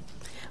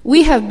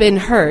 We have been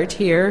hurt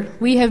here.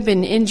 We have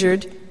been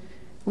injured.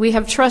 We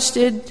have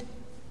trusted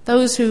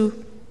those who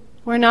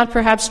were not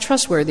perhaps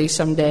trustworthy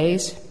some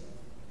days.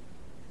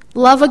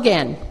 Love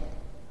again.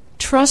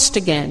 Trust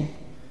again.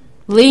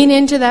 Lean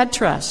into that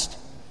trust.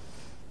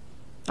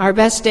 Our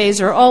best days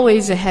are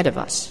always ahead of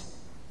us.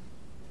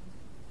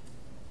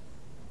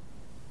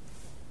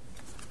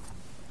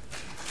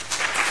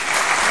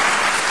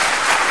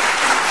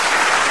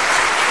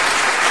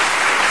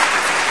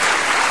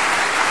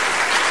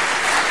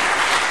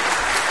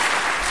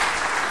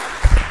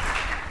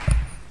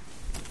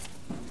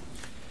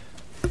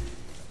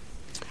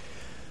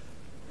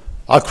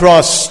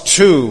 Across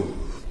two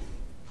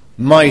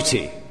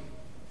mighty,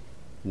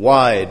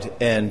 wide,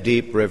 and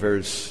deep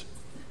rivers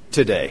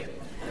today,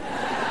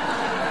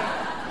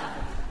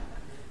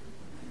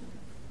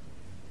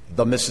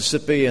 the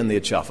Mississippi and the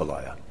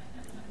Atchafalaya.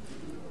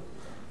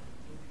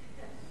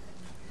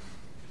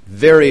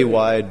 Very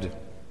wide,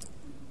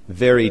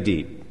 very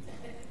deep,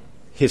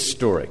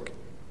 historic,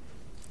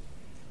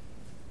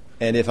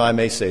 and if I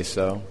may say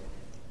so,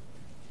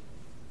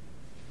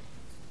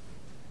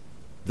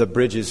 the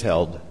bridge is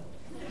held.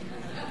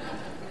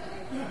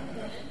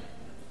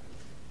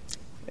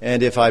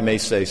 And if I may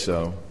say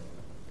so,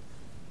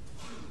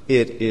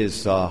 it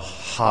is a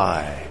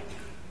high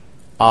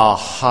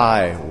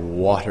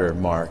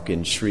watermark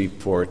in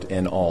Shreveport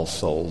and All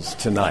Souls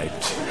tonight.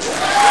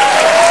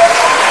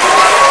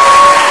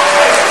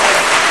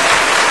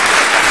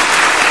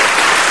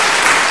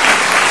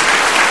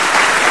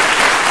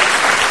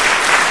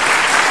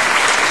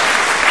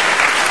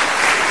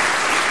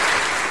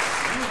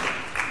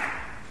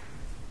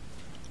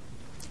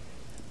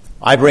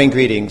 I bring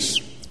greetings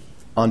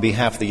on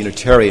behalf of the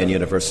Unitarian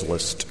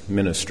Universalist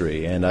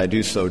Ministry, and I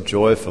do so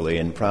joyfully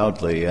and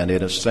proudly, and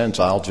in a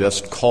sense I'll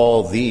just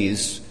call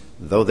these,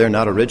 though they're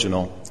not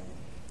original,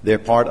 they're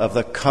part of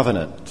the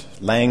covenant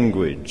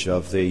language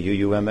of the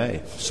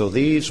UUMA. So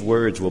these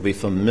words will be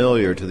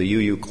familiar to the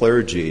UU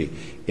clergy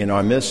in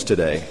our midst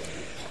today.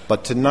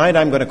 But tonight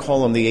I'm going to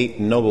call them the 8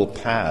 Noble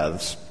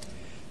Paths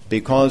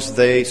because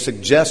they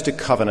suggest a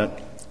covenant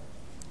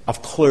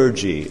of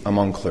clergy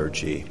among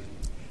clergy,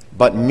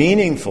 but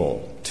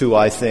meaningful to,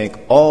 I think,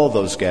 all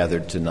those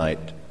gathered tonight,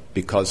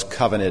 because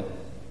covenant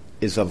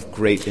is of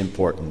great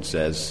importance,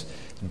 as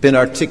been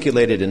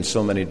articulated in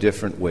so many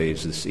different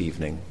ways this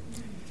evening.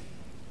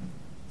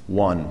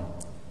 1,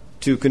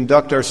 to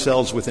conduct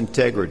ourselves with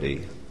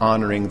integrity,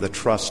 honoring the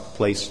trust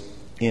placed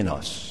in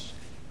us.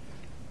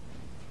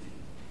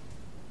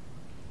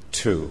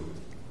 2,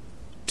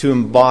 to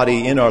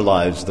embody in our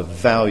lives the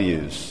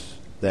values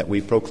that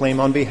we proclaim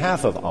on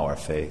behalf of our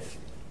faith.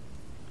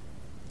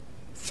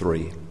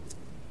 3,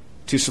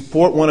 to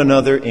support one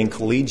another in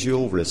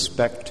collegial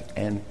respect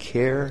and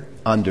care,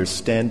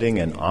 understanding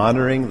and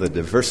honoring the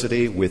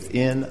diversity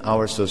within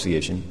our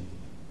association.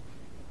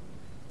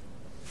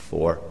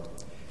 4,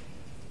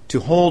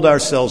 to hold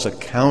ourselves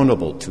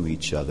accountable to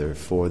each other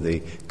for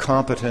the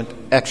competent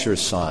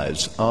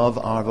exercise of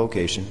our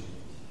vocation.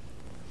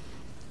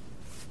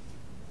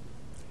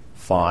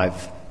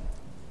 5,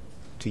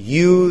 to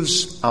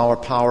use our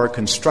power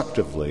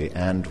constructively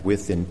and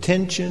with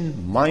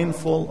intention,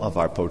 mindful of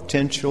our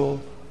potential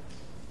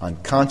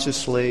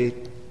unconsciousness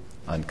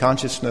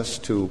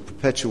to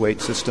perpetuate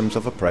systems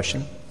of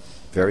oppression,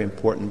 very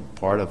important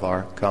part of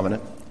our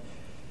covenant.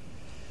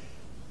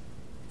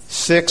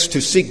 6, to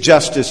seek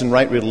justice and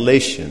right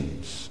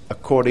relations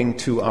according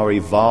to our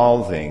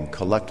evolving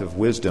collective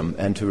wisdom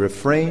and to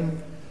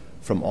refrain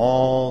from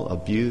all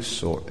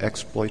abuse or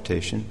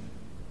exploitation.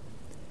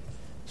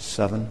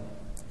 7,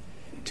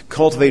 to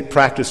cultivate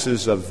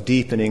practices of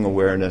deepening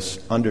awareness,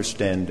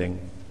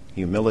 understanding,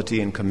 humility,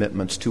 and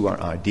commitments to our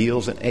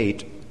ideals. And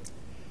 8,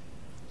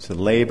 to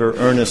labor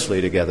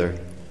earnestly together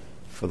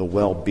for the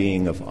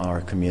well-being of our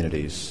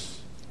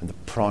communities and the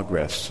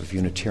progress of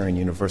Unitarian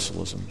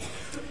Universalism.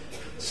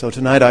 So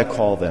tonight I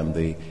call them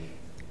the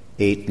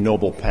 8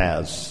 Noble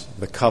Paths,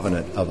 the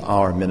covenant of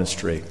our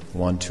ministry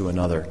one to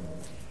another.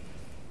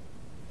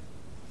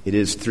 It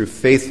is through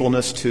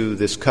faithfulness to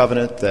this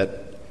covenant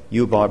that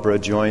you, Barbara,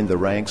 joined the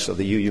ranks of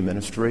the UU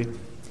ministry,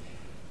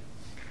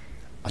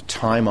 a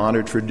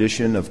time-honored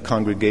tradition of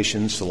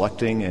congregations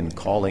selecting and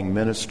calling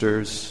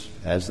ministers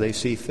as they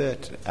see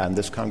fit, and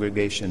this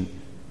congregation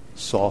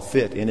saw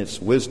fit in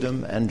its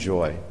wisdom and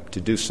joy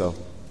to do so.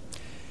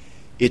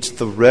 It's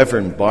the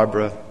Reverend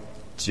Barbara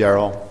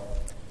Jarrell,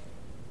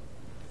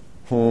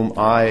 whom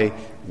I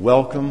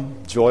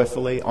welcome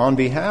joyfully on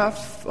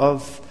behalf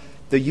of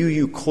the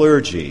UU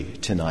clergy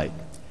tonight.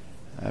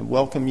 I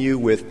welcome you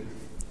with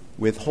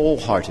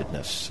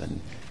wholeheartedness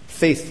and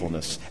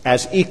faithfulness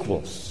as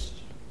equals,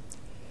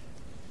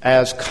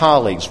 as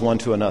colleagues one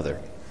to another,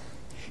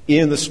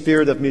 in the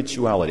spirit of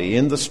mutuality,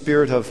 in the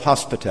spirit of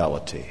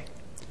hospitality.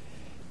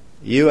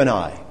 You and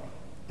I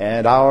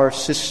and our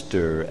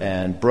sister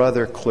and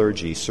brother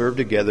clergy serve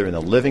together in a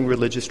living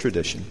religious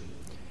tradition,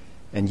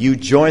 and you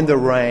join the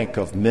rank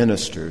of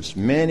ministers,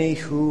 many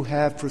who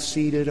have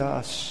preceded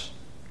us,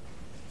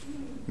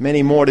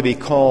 many more to be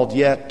called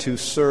yet to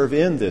serve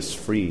in this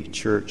free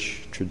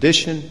church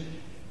tradition,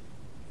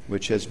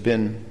 which has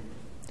been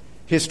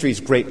history's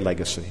great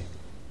legacy.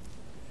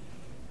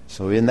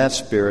 So in that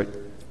spirit,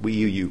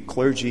 we UU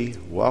clergy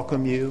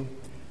welcome you.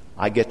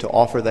 I get to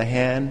offer the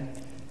hand,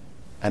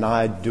 and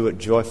I do it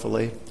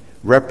joyfully,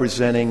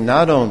 representing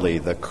not only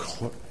the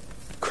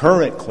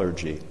current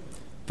clergy,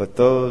 but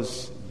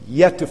those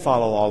yet to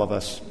follow all of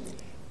us,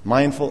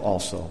 mindful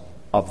also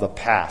of the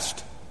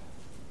past,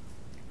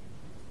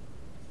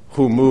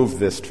 who moved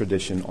this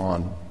tradition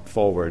on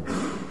forward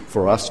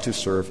for us to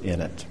serve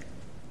in it.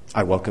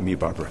 I welcome you,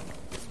 Barbara.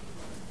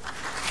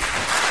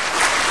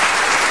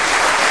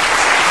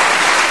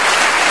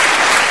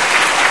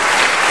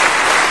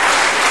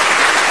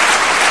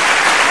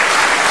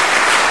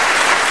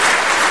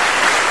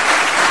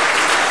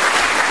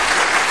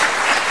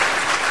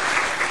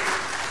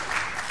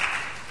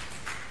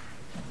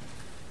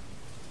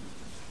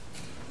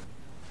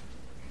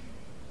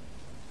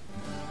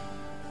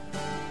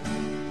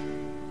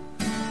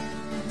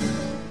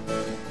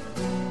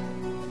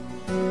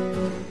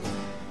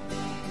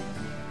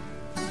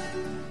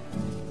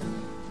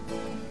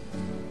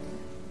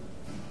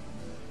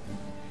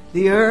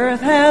 The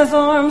earth has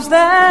arms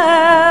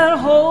that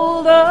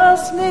hold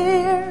us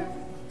near,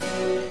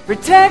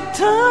 protect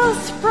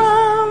us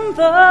from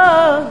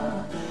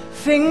the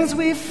things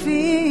we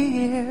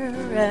fear.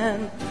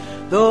 And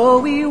though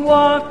we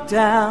walk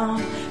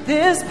down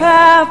this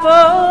path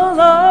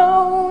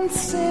alone,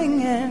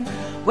 singing,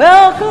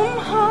 welcome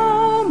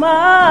home,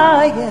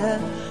 ah,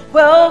 yeah,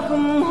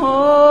 welcome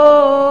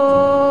home.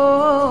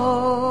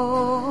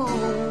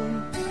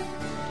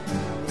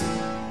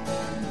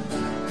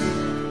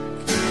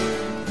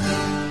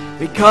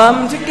 We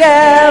come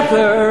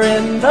together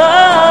in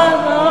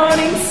the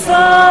morning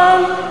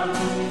sun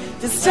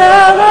to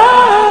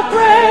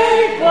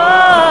celebrate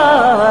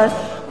what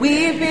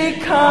we've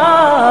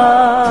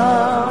become.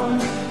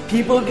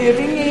 People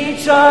giving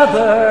each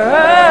other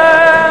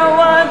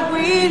what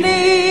we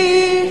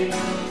need.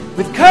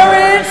 With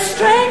courage,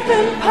 strength,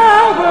 and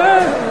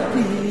power,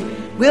 we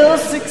will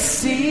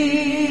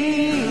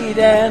succeed.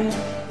 And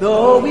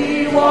though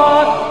we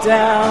walk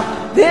down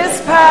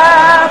this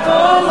path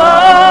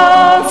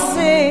alone,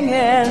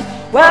 singing,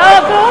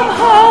 welcome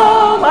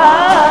home,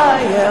 ah,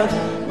 yeah,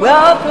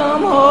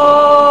 welcome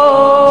home.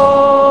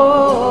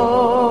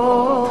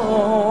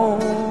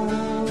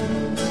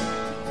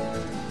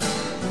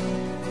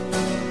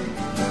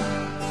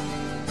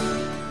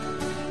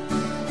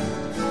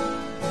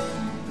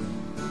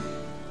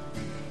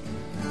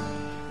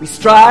 We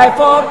strive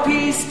for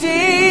peace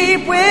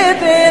deep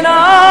within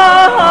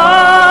our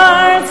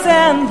hearts,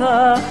 and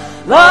the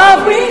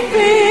love we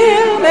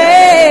feel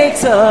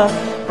makes a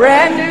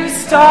brand new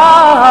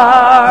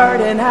start.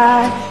 And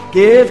I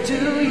give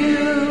to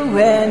you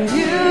and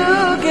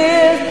you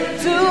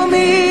give to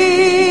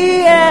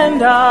me,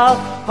 and I'll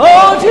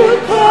hold you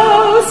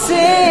close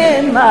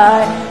in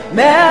my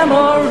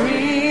memory.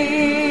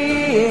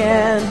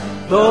 And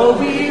though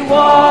we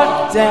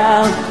walk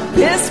down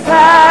this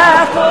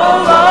path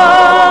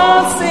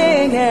alone,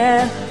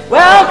 singing,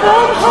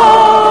 welcome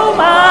home,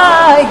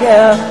 ah,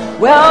 yeah,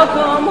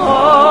 welcome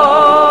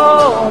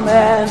home.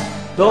 And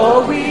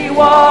though we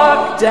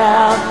walk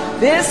down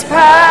this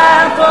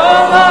path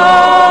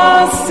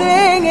alone,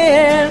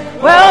 singing,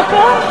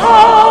 welcome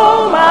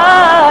home,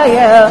 ah,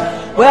 yeah,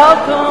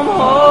 welcome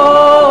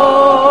home.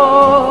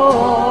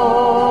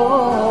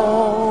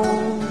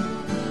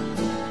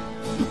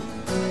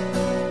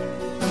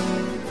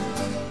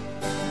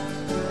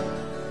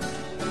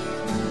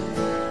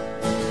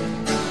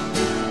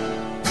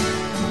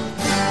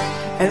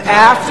 And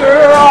after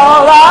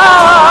all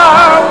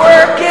our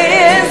work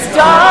is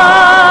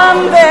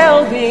done,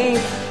 there'll be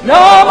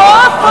no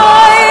more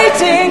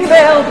fighting,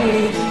 there'll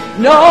be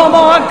no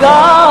more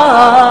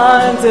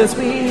guns. As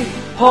we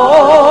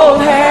hold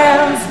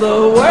hands,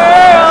 the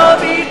world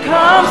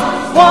becomes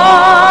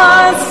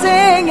one,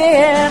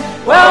 singing,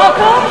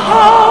 welcome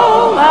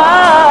home,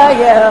 ah,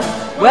 yeah,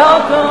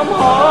 welcome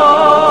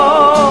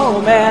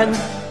home. And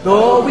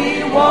though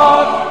we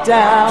walk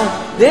down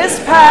this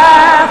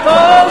path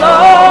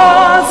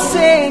alone,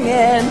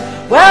 singing,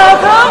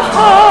 welcome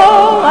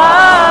home,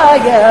 ah,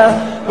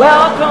 yeah,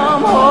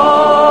 welcome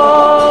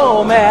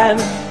home. And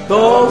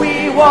though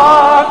we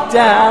walk walk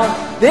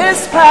down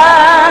this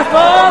path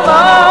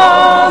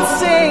alone,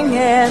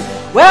 singing,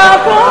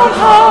 welcome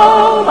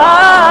home,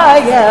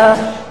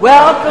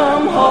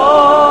 welcome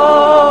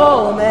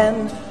home.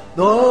 And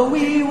though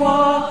we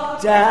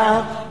walk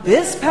down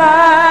this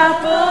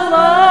path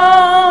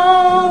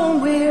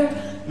alone, we're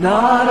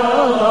not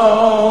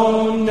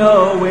alone,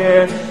 no,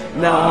 we're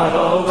not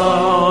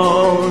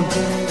alone.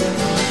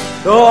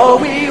 Though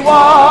we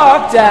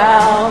walk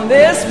down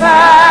this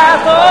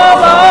path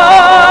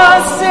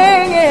alone,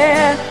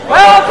 singing,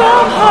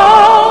 welcome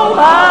home,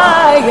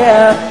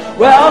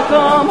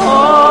 welcome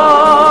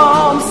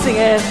home,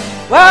 singing,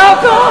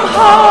 welcome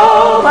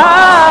home,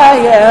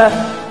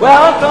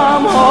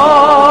 welcome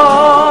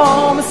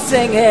home,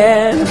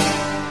 singing,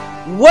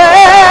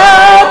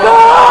 welcome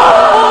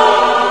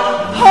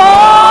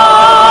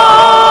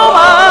home,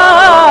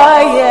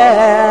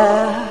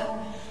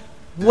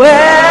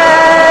 welcome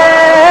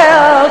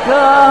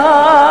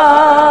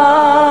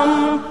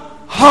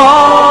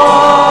home.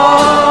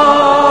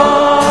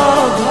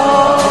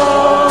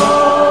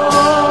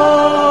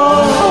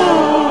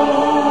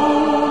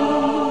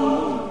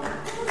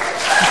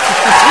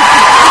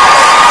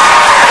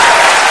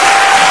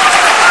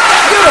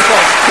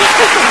 Beautiful.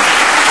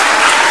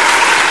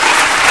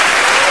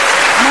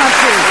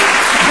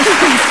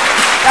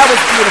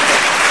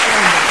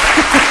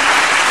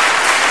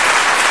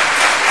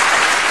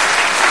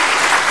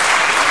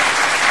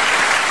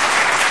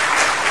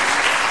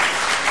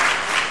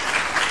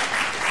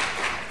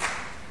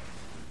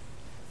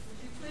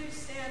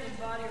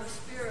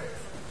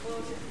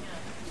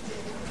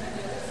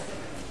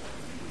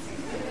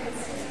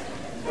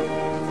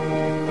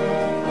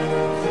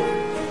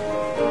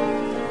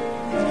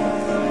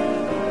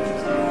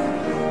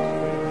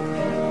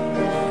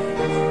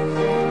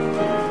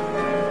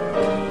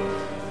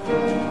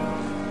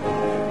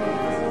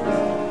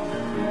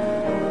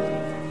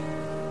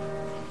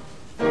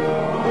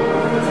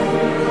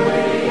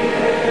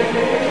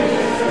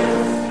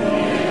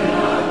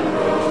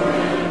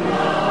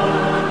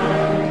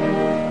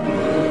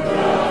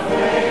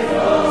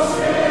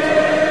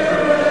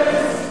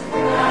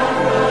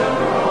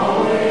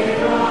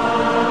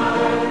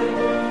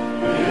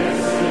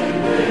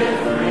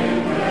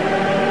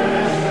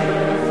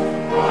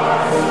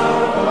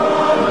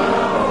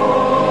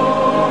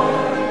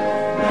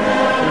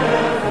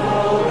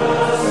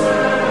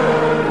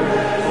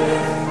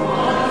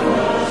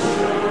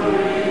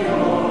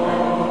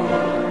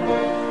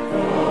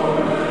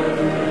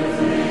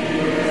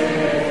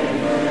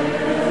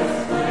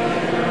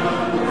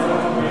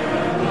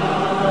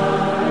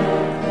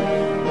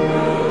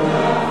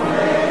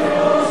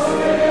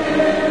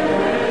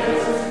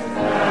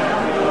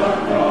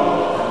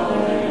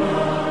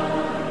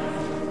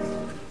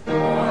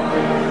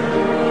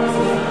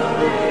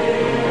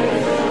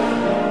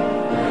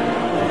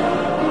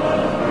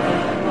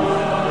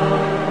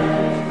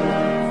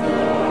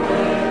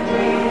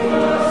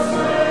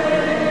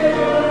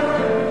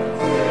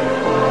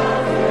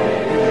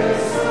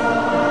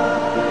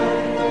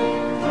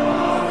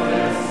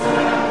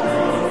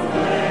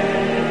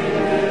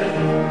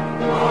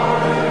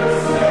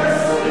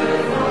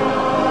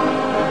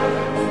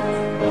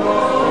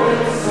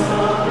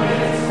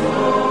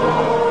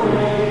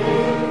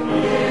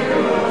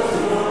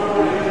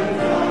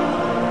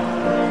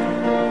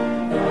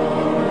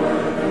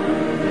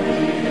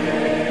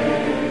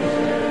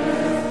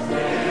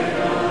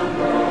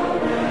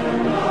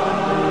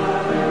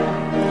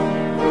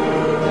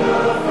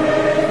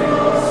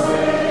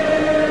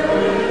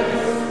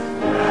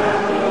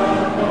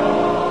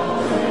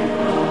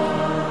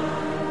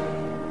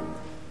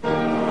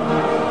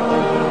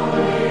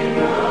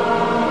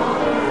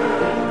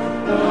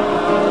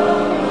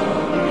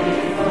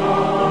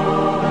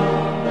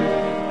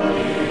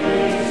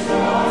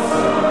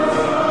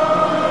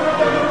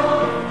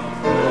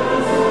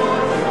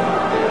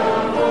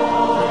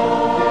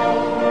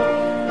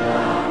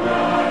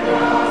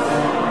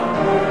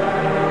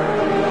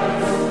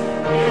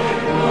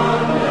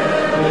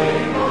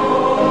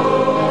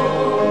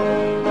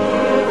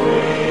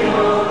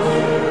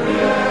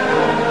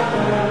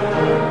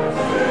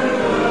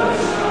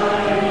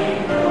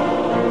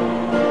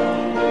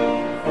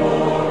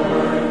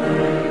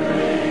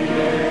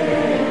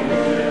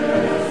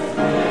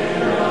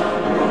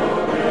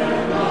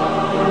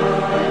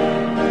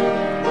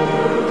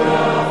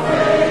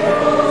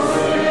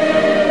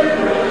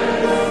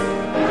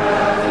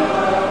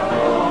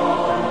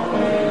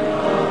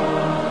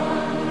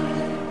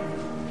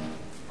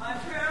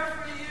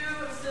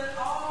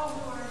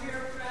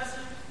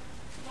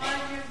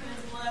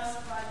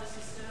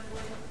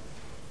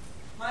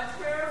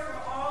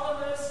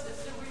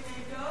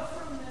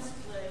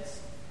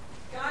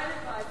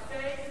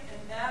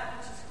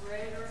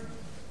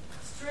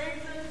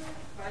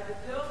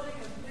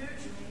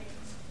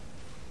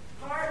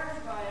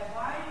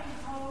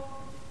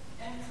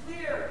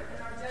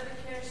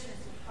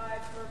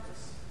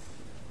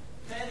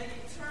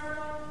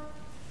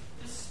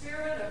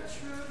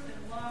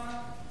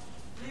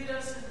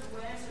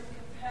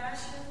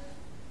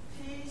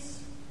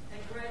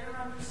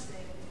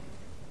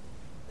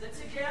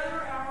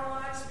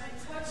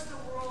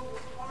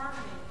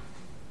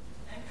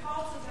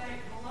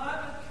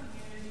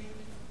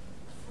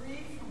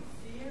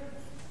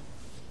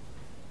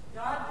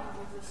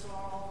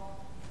 sorrow